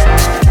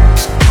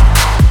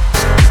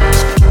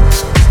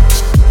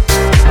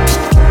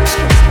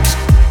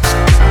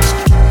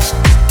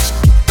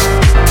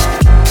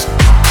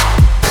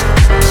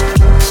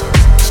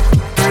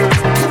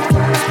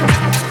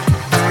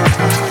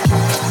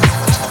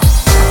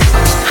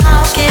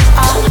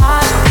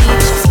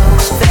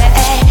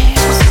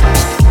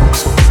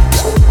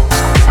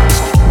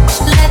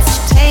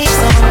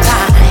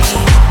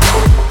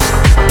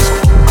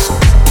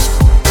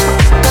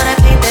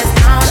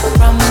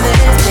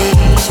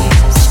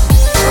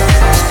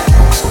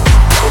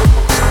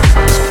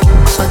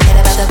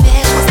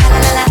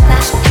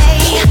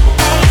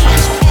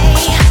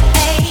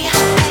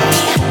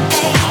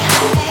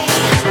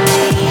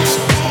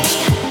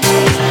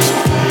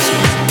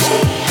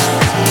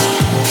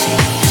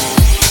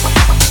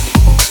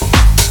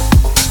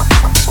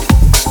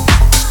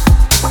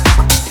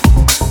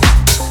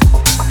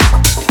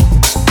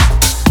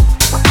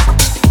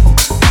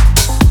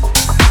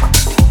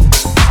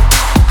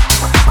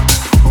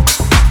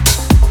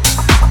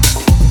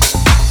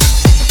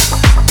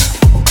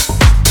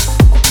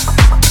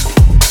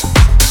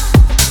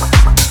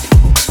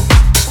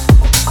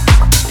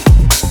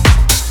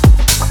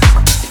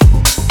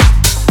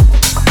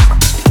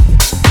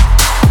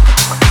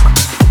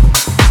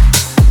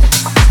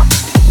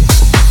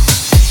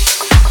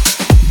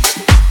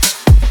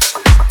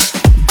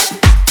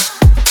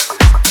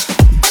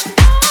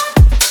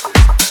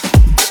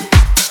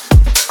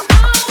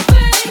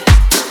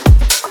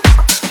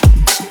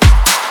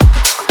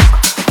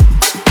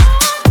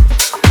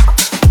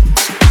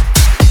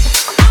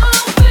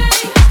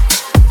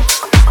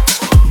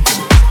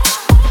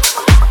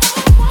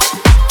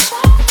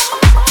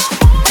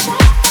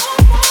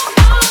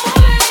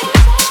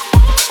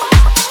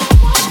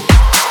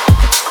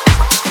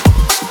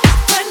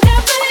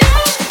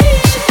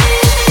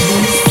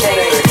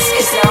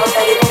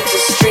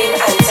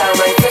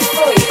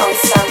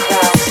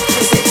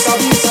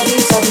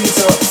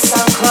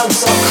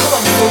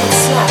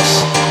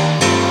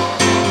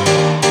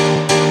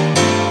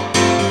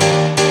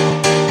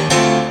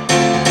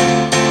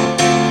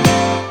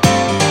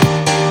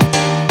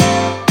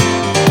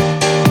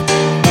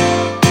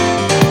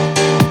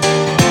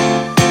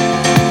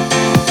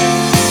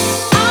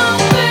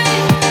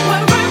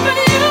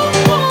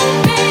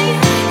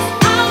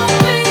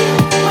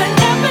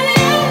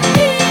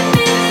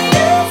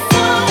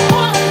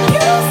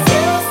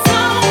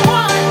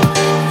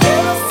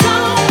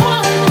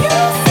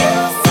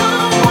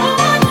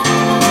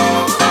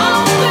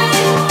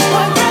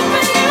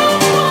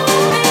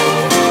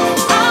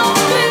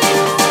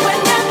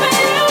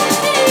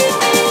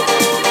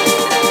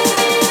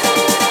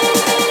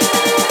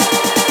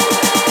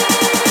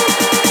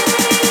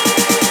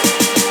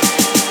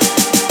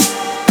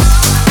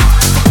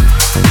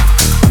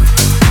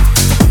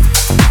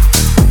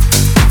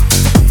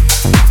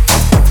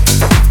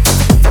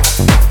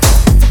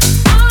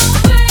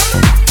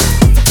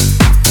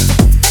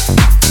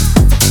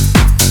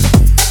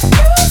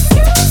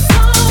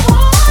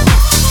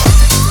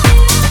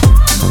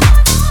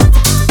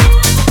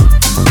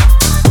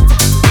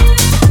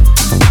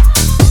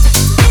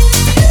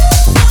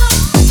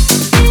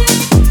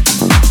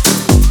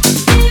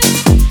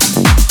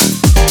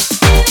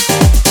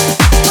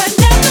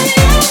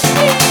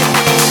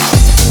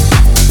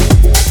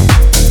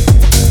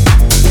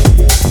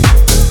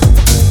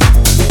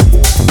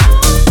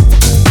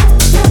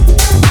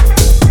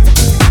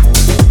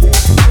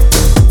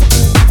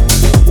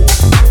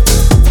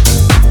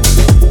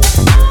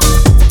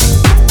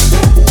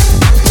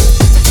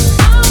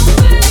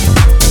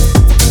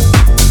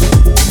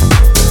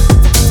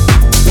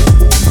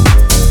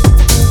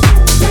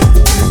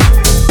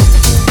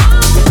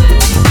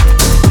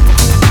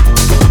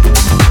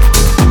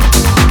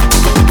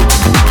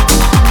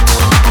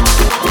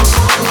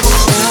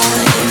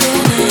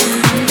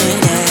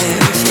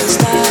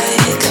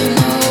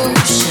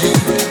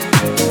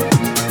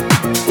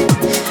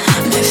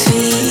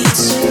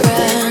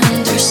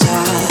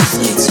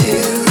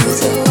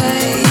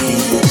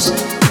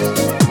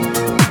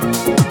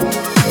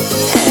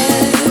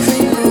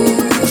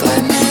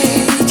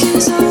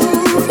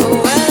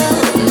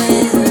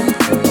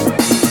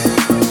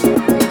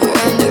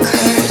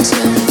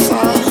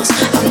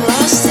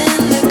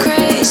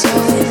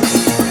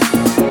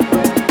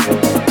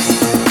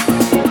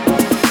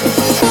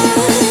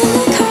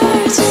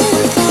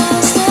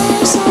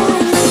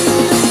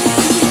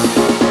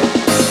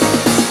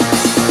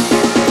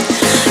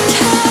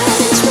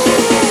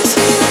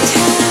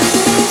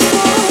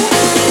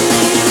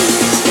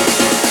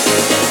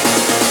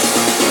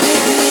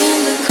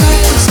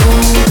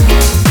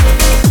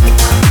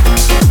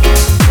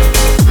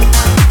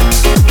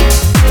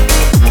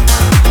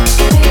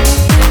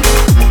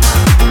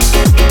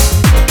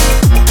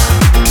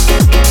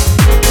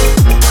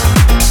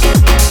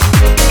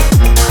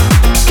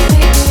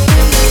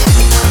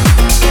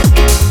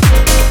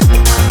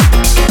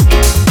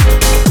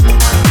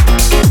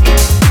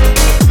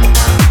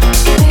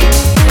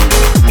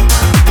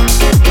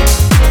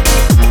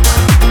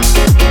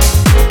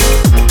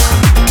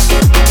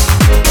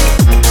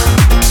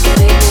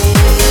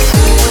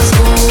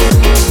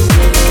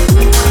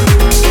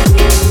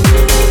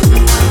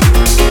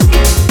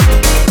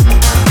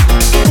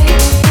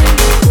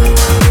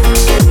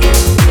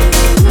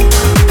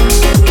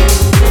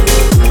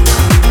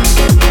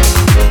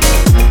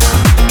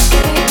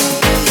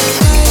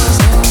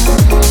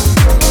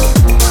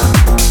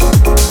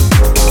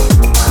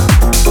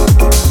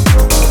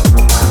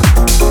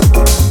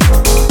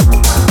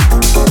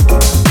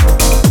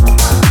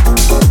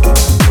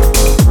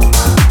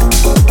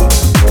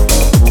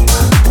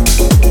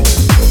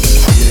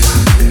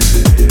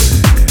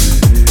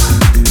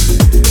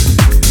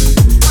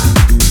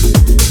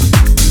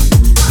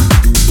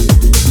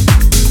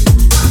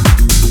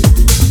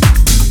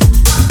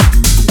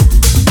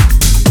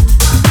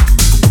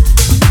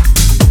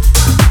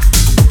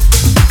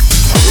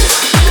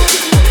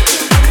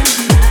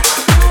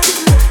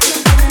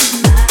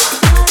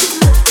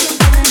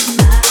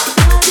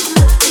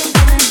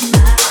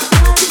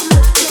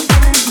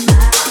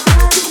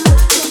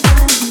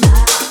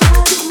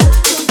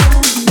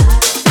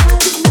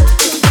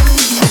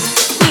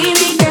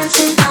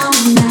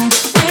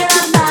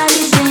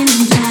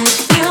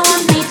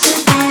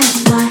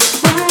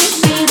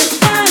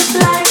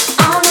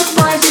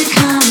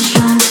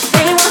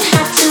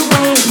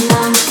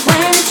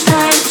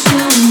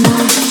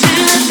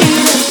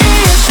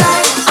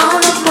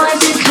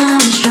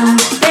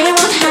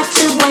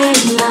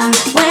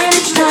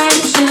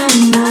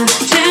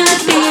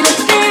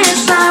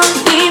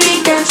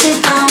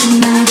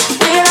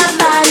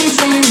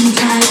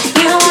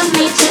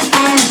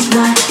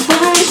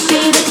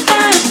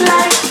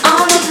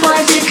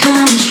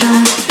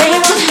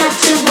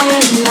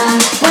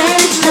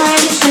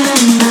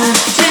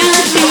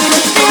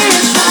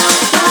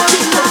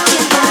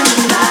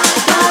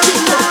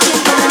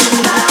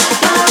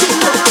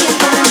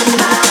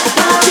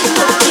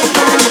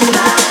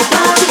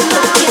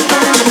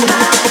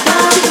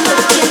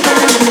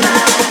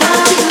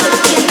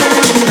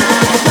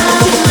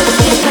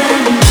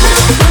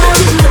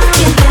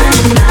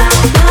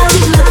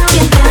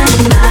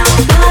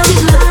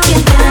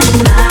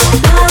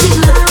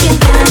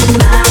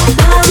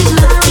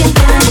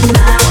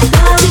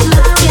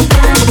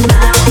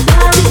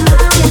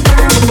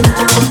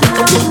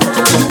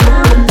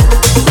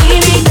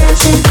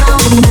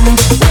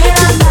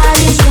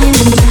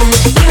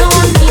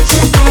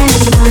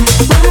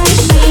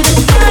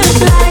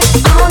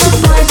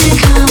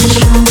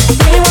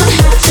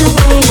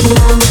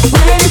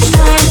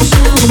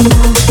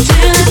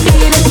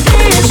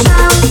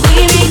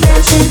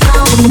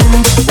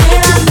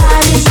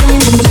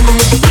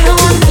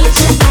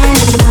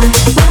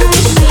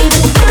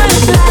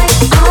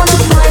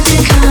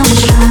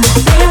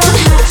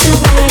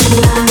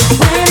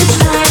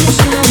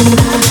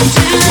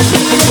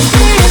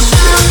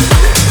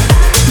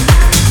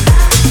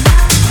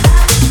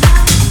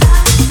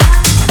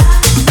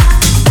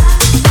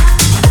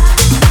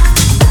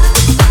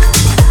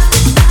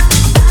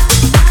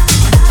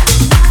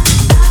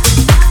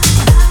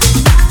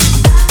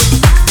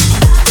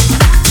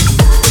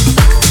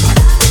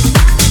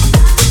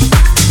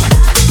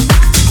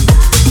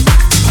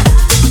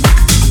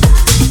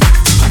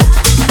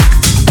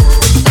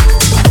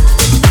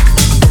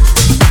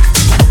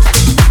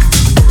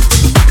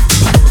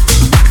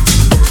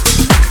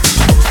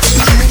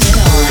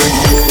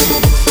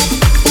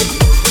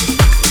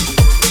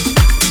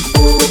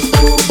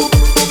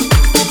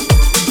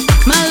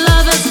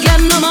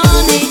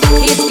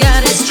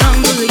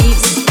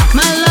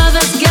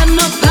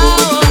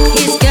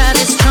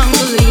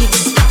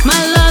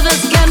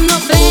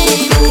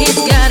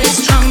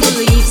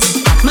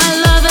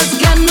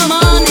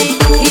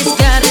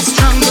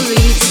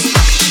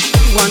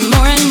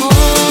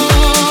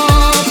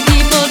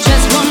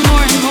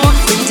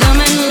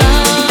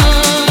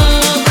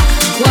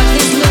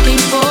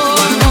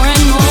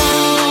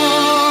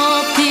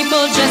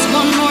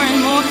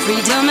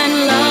 freedom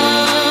and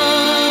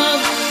love.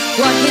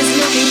 What he's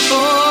looking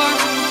for,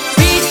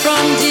 freed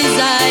from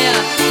desire,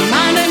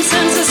 mind and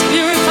senses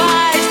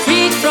purified,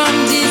 freed from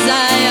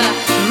desire,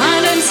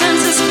 mind and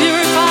senses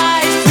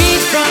purified,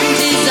 freed from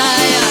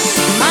desire,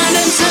 mind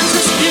and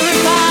senses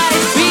purified,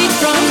 freed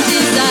from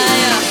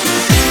desire.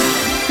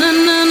 Na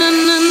na na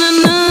na na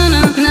na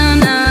na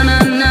na na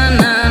na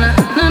na.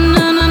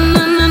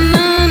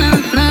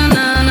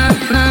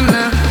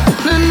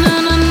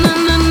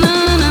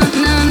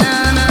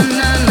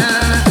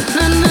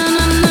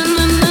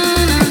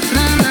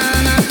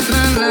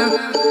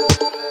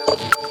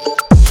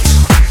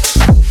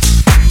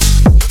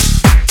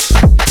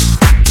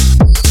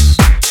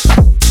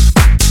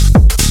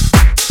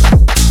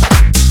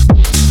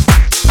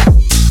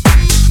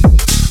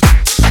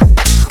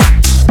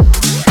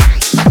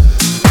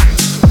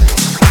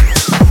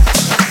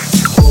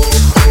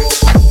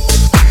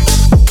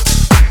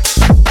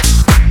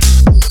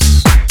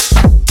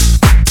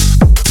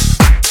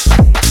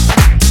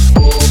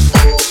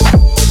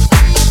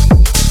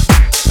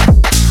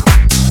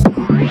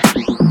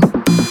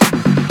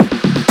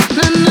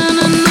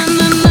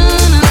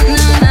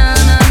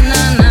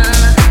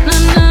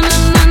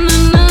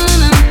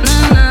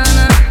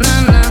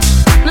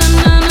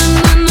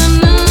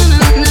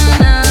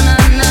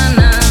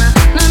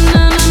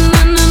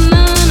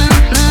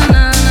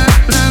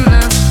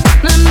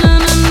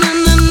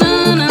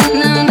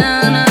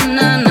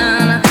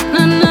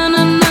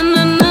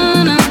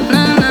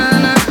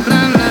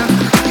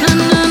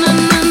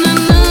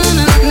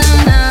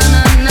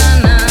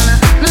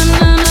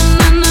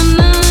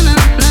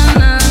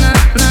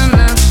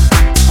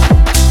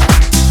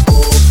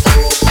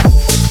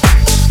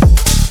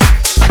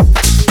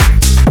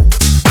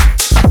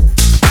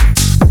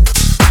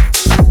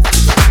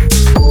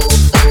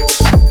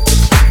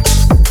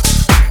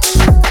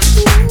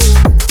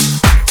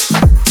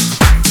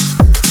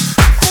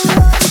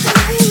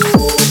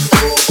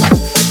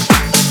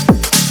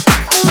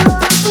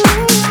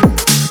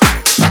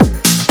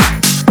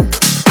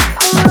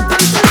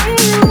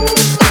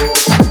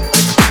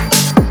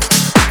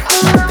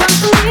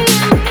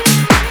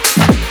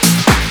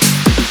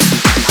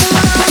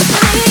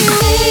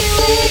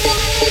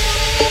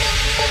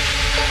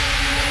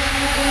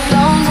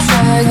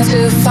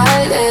 To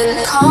fight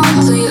and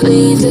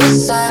completely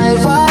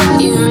decide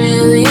what you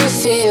really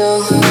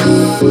feel.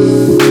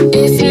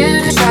 If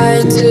you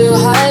try to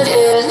hide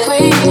it,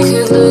 we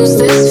could lose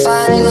this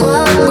fight.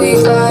 What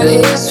we got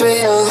is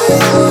real.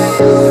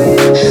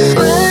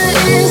 But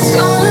it's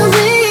gonna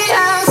be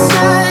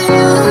outside.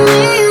 You and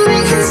me, we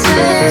can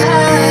stay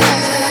high.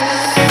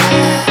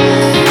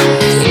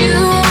 You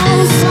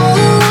won't fall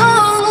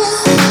alone.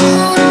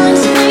 Hold on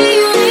to me,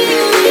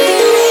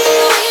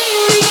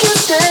 we can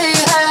stay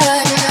high.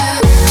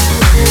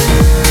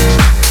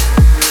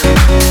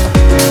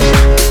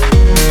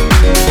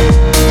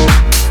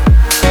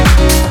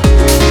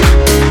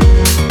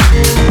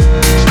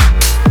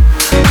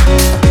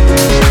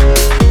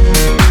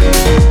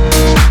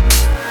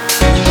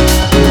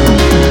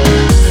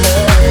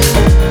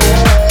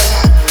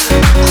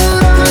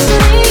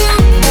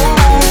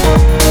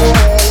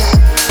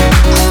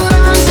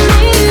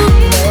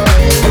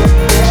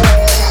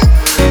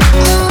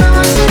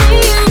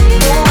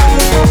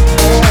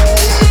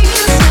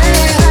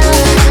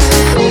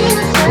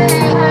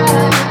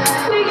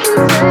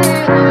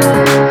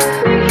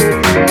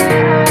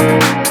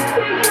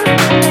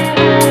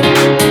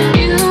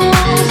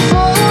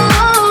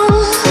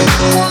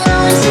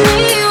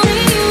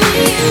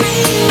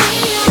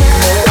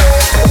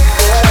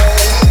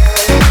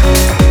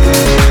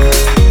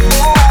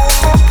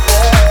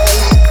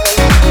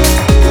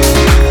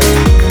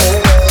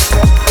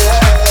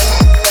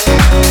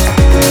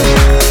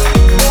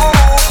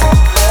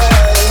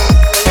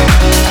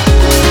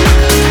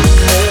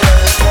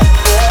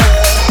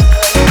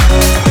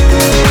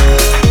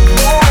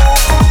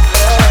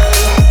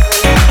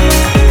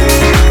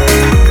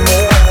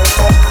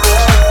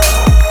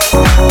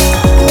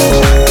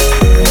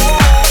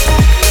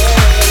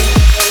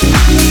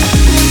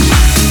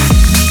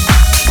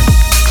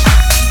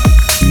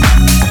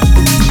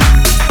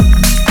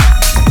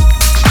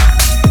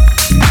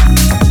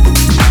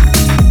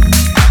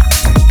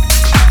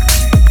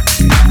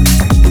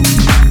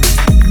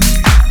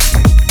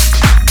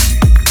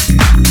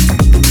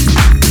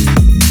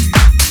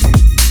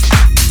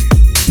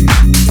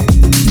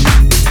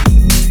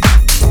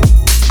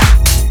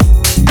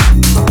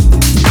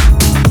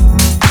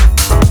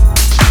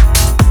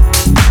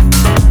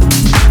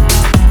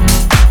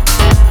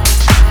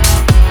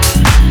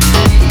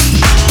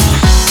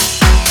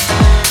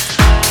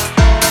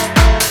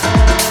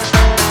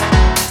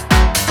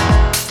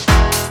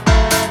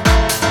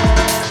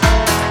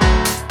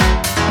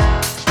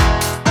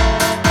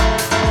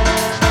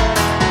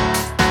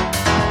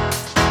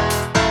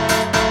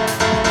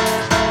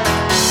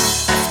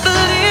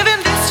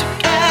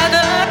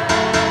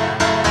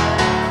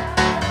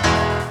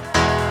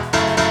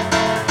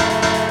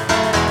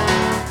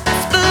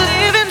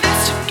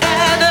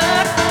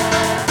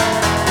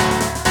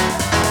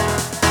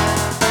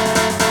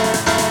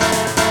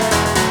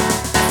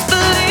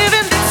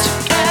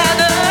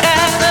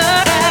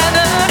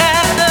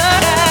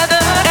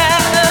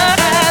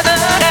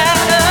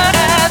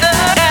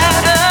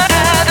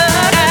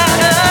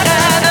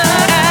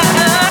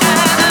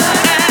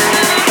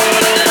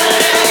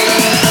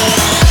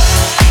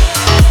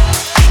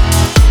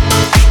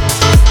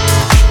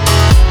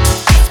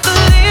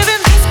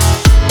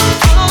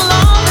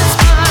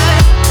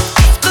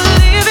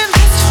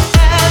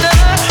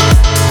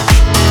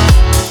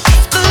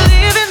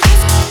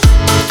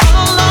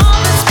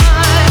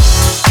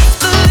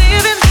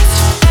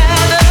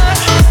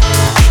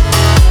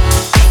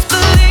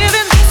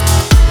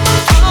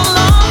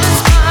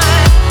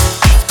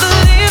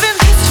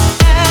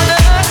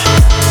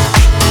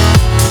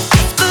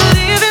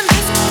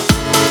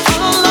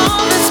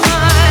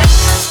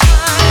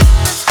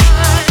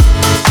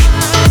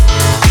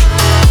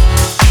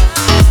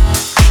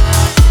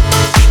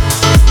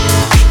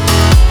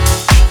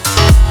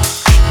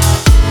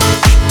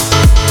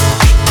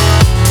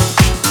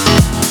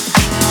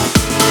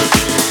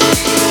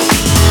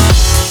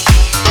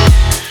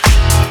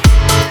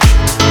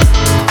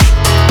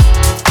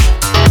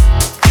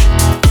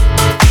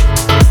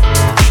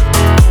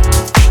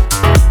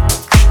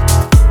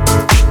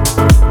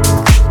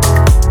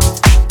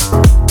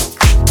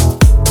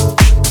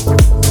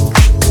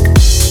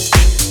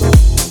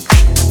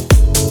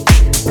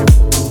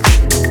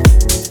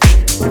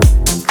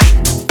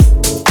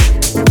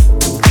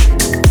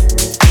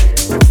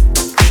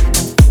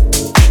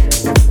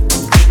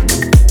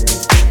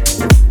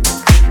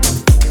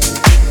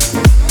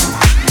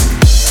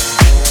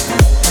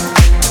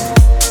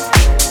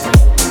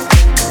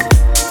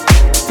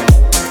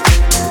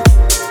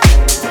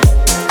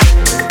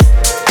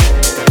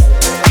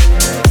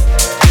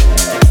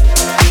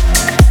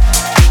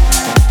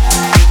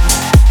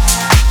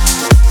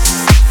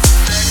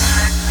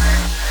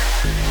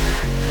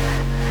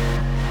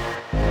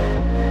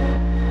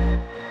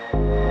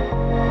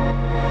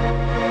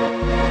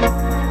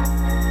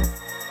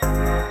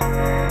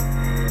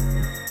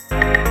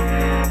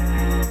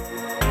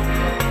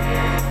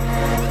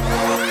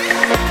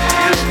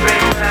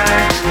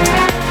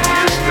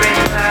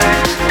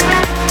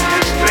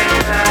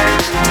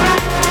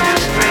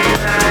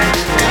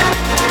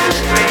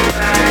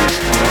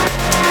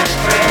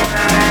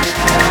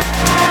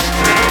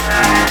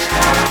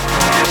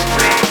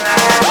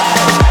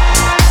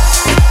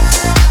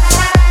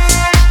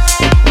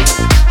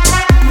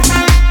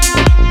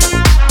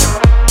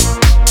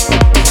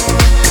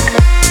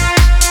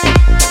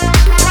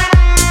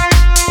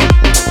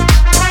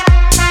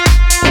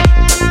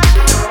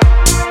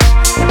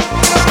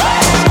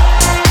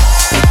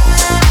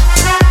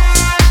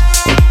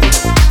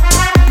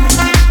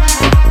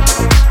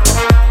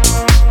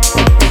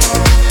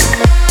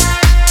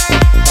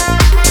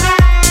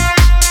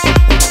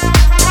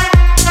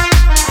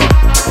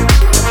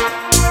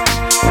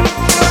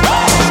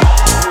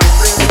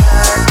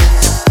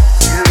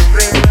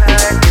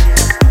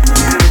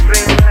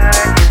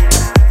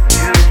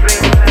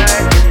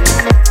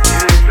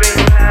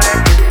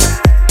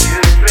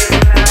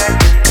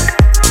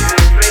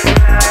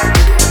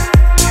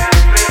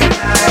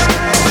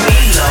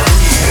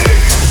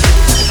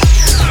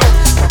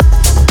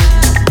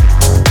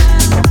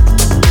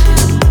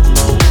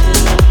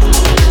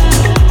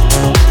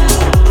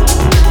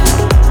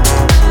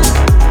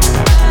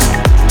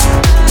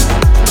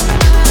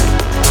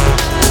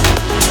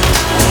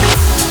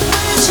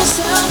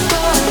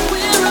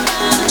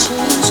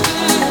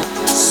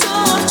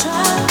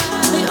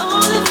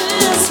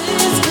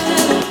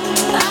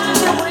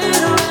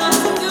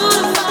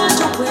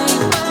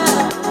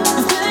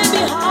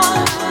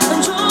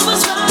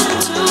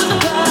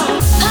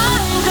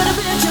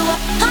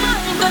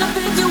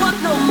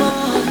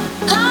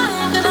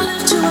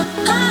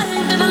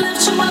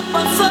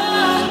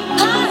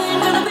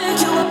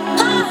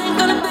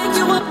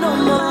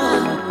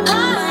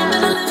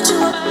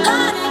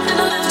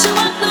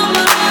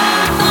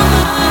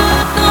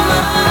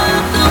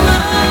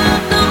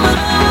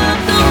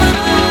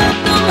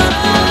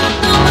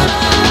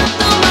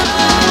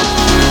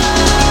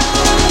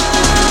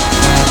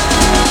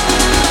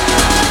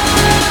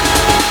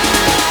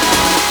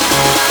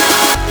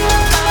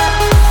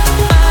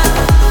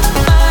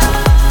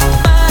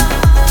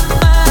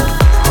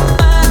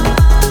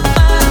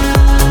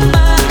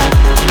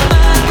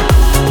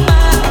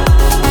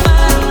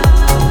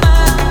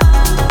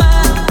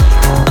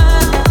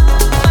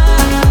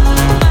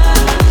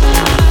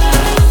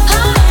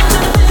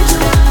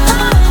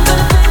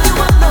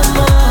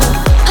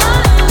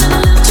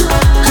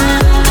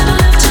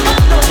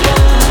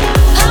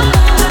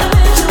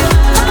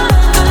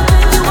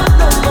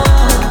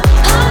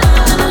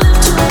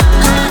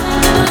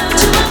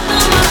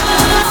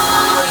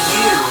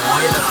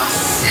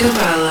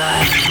 Kubala.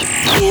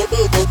 In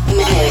the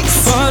mix.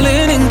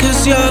 Falling in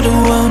 'cause you're the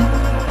one.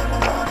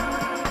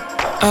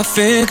 I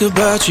think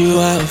about you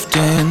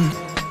often.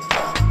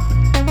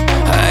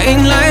 I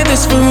ain't like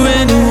this for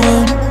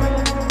anyone.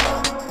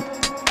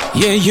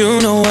 Yeah,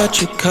 you know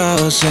what you're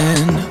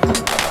causing.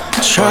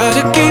 Try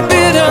to keep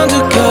it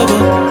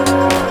undercover,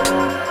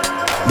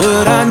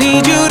 but I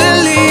need you to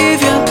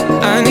leave,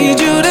 yeah. I need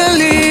you to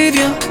leave,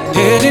 yeah.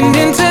 Heading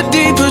into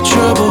deeper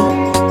trouble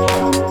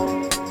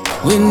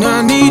when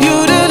I need you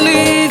to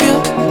leave,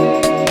 yeah.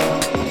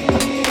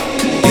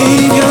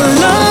 Leave your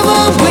love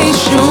won't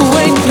waste your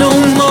weight no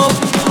more.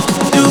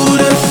 Do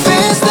the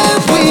things that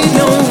we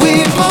know we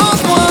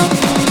both want.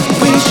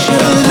 We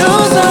should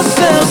lose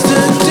ourselves to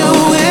do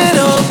it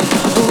all.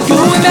 You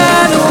and I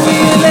know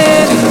we're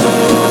letting go.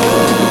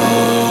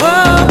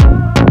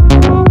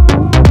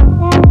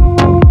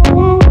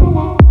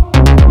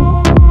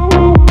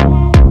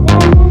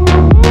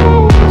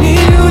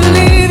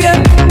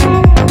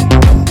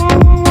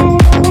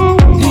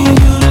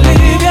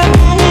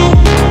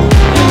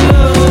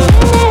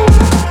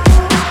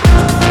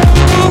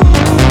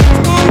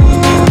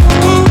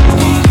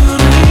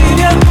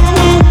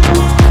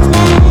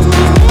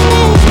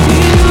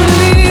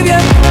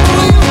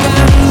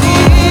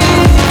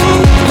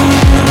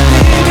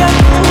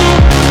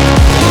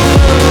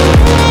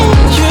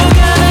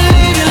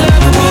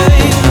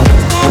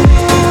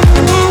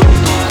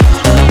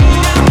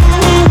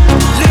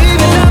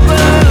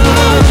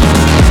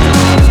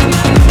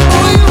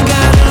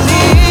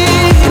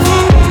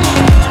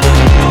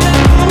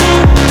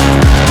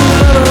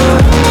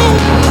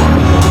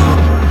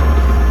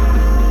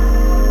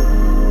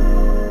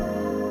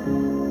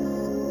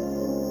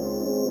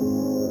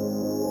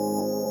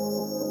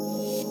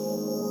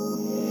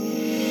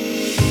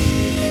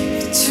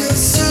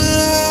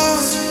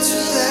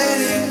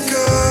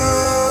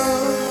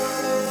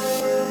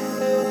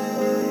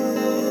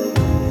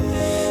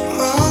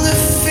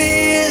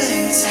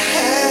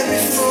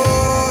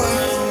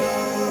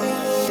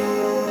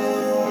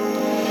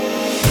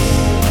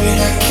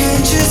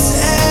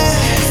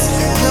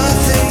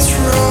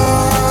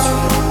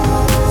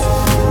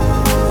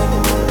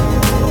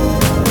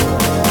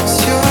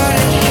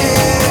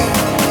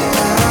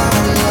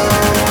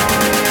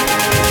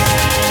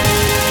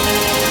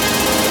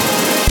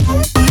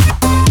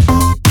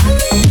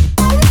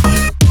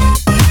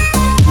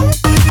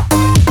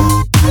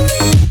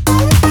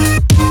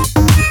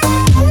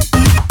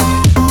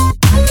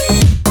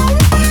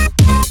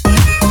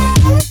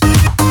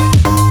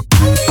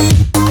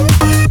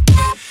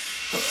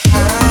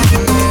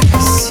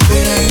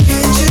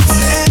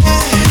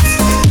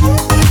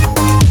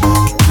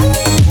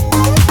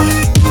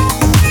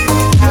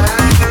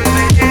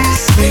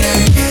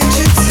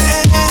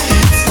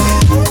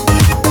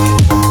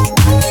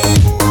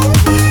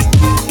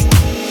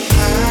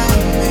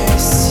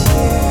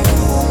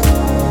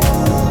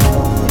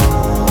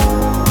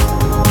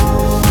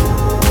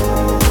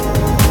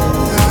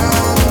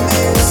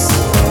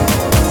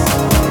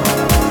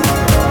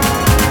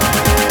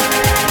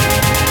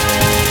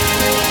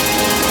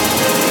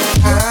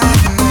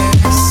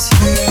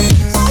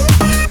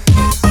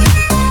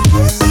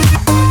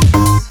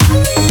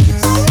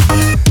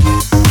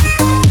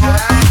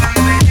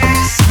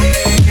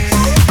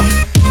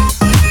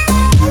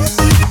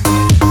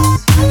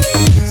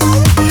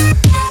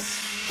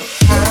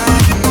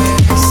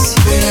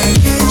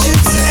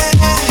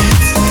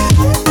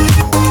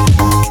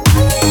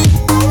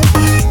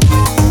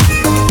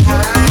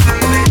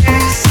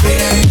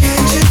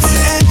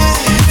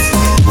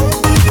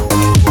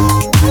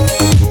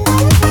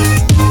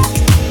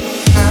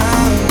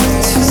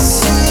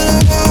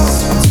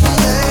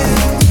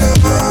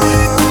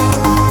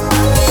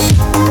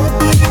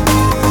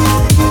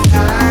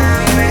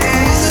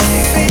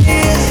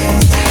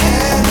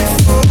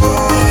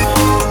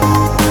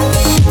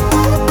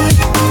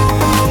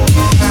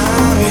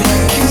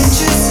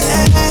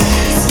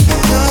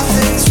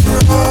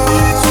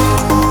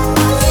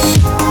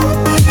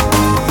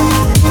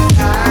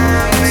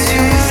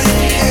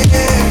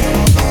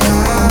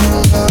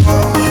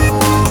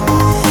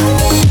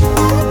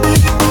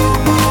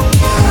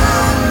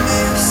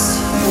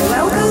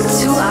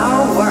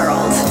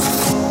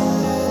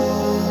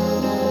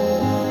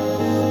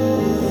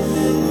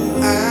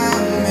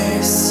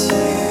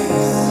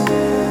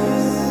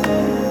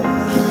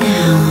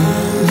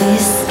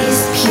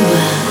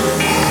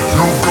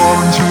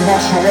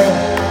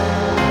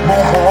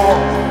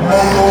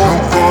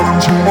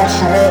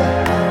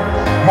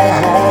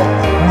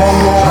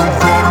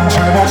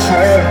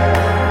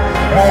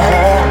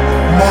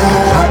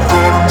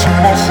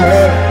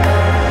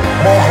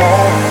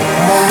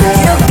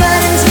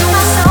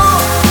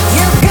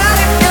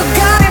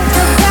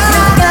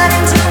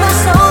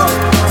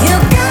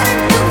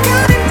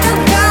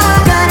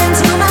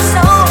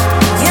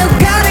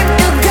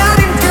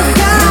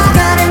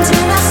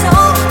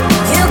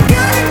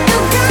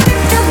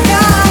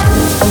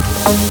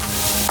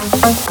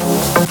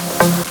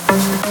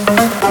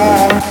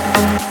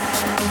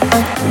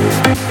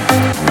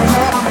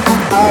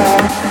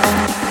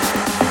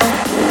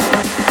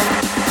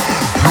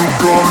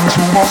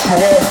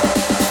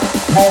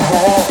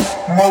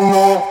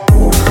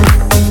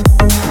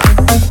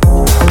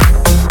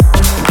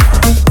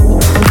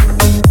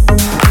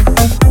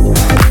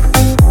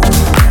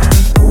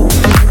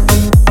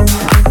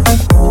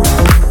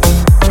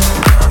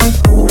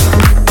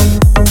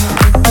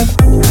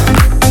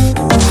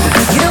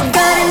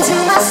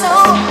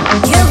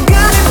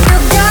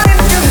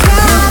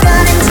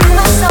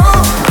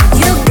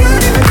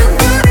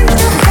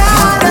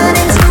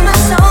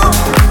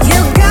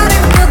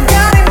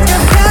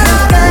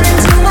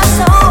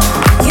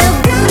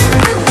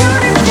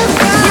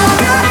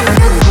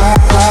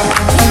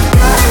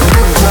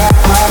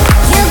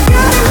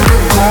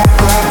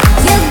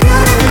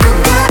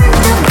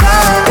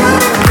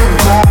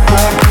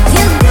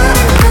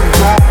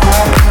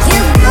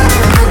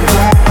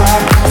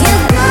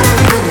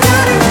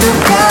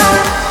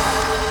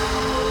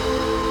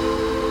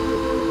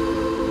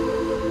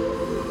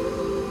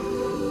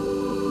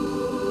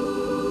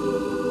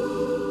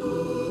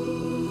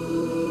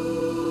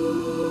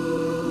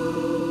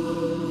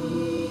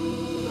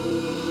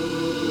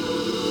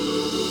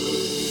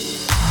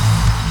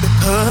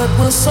 hurt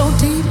was so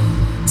deep,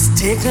 it's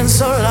taken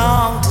so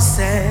long to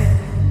say.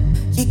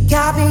 You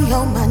got me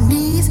on my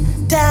knees,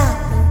 down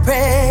and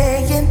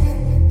praying,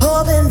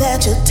 hoping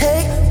that you'll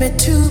take me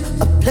to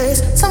a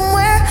place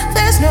somewhere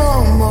there's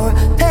no more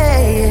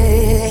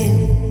pain.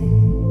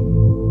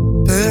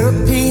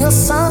 Therapy or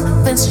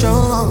something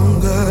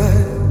stronger,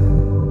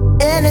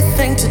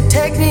 anything to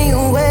take me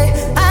away.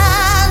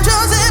 I'm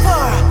choosing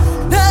for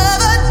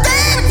another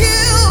day with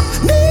you.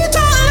 Need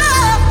your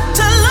love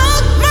to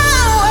look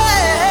my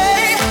way.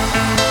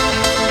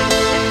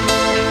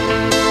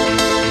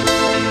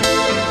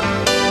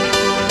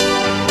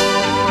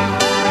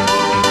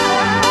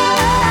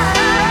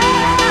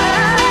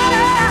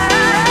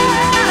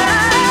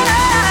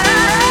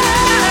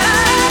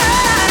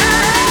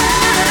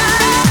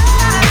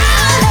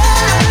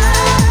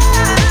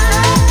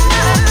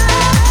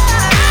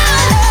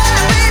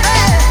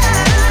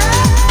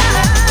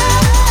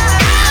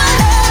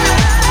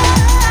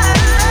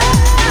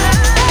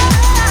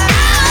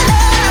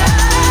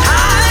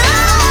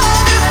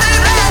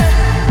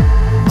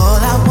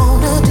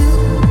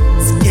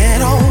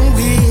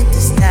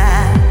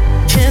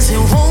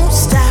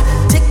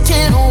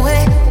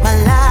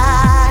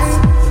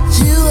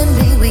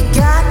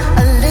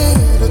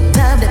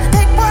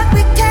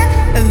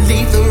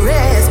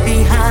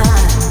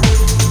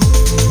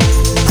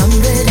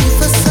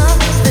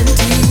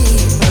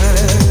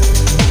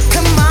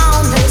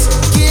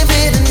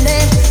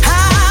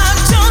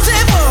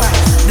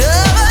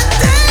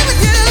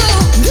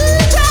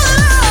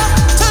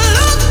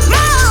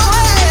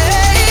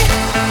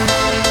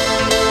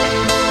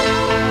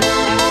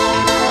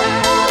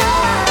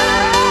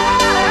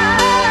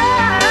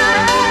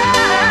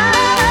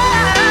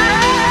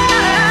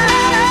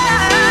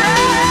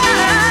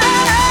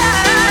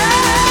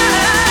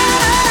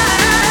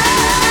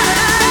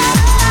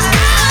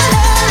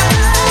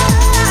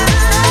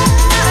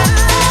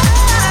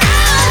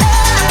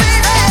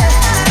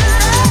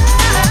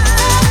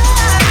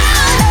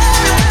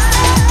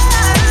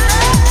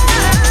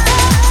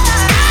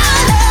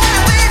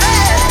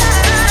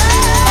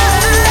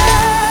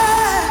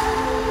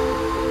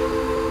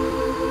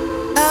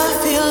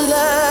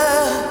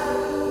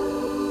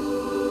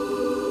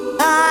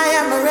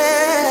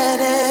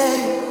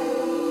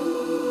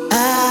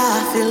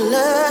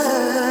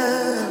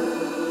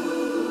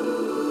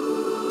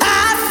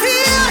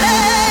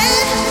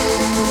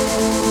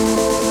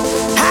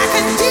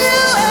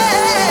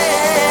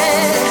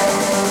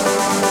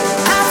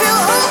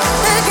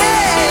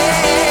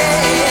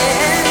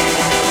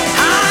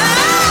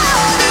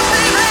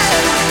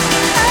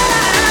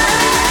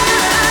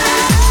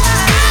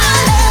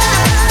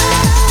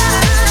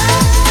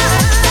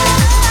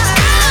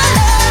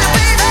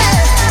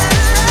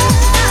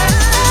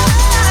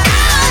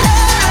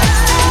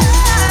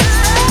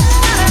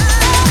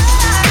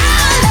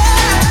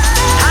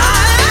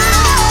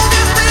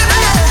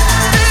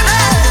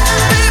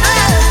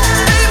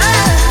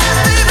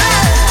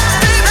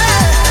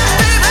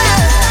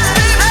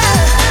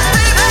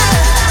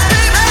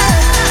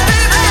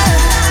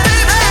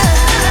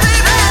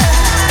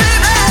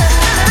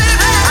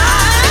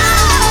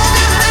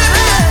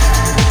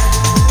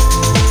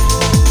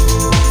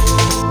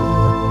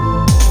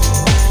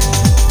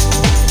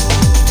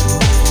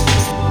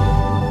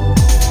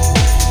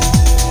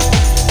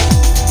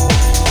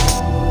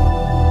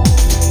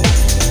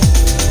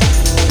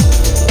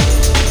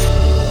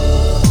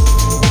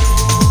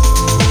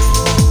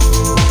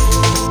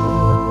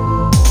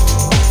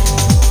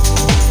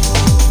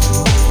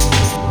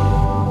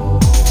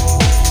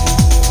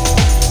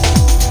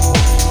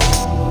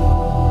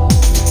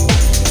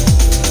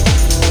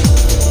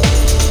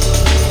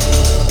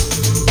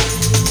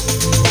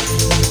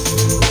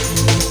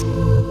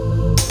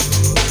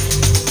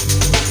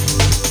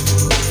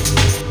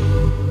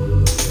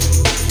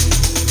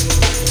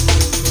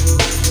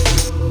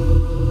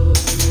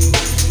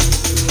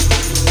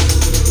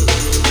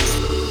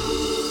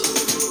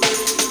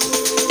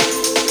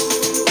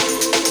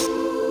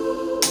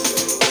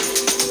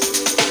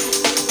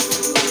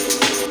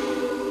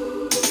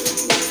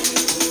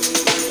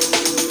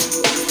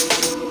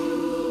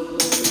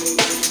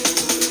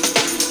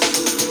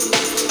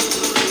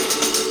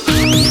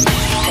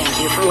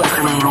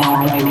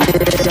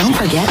 Don't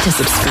forget to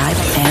subscribe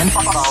and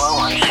follow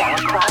on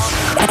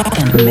SoundCloud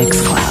and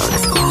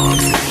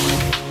Mixcloud.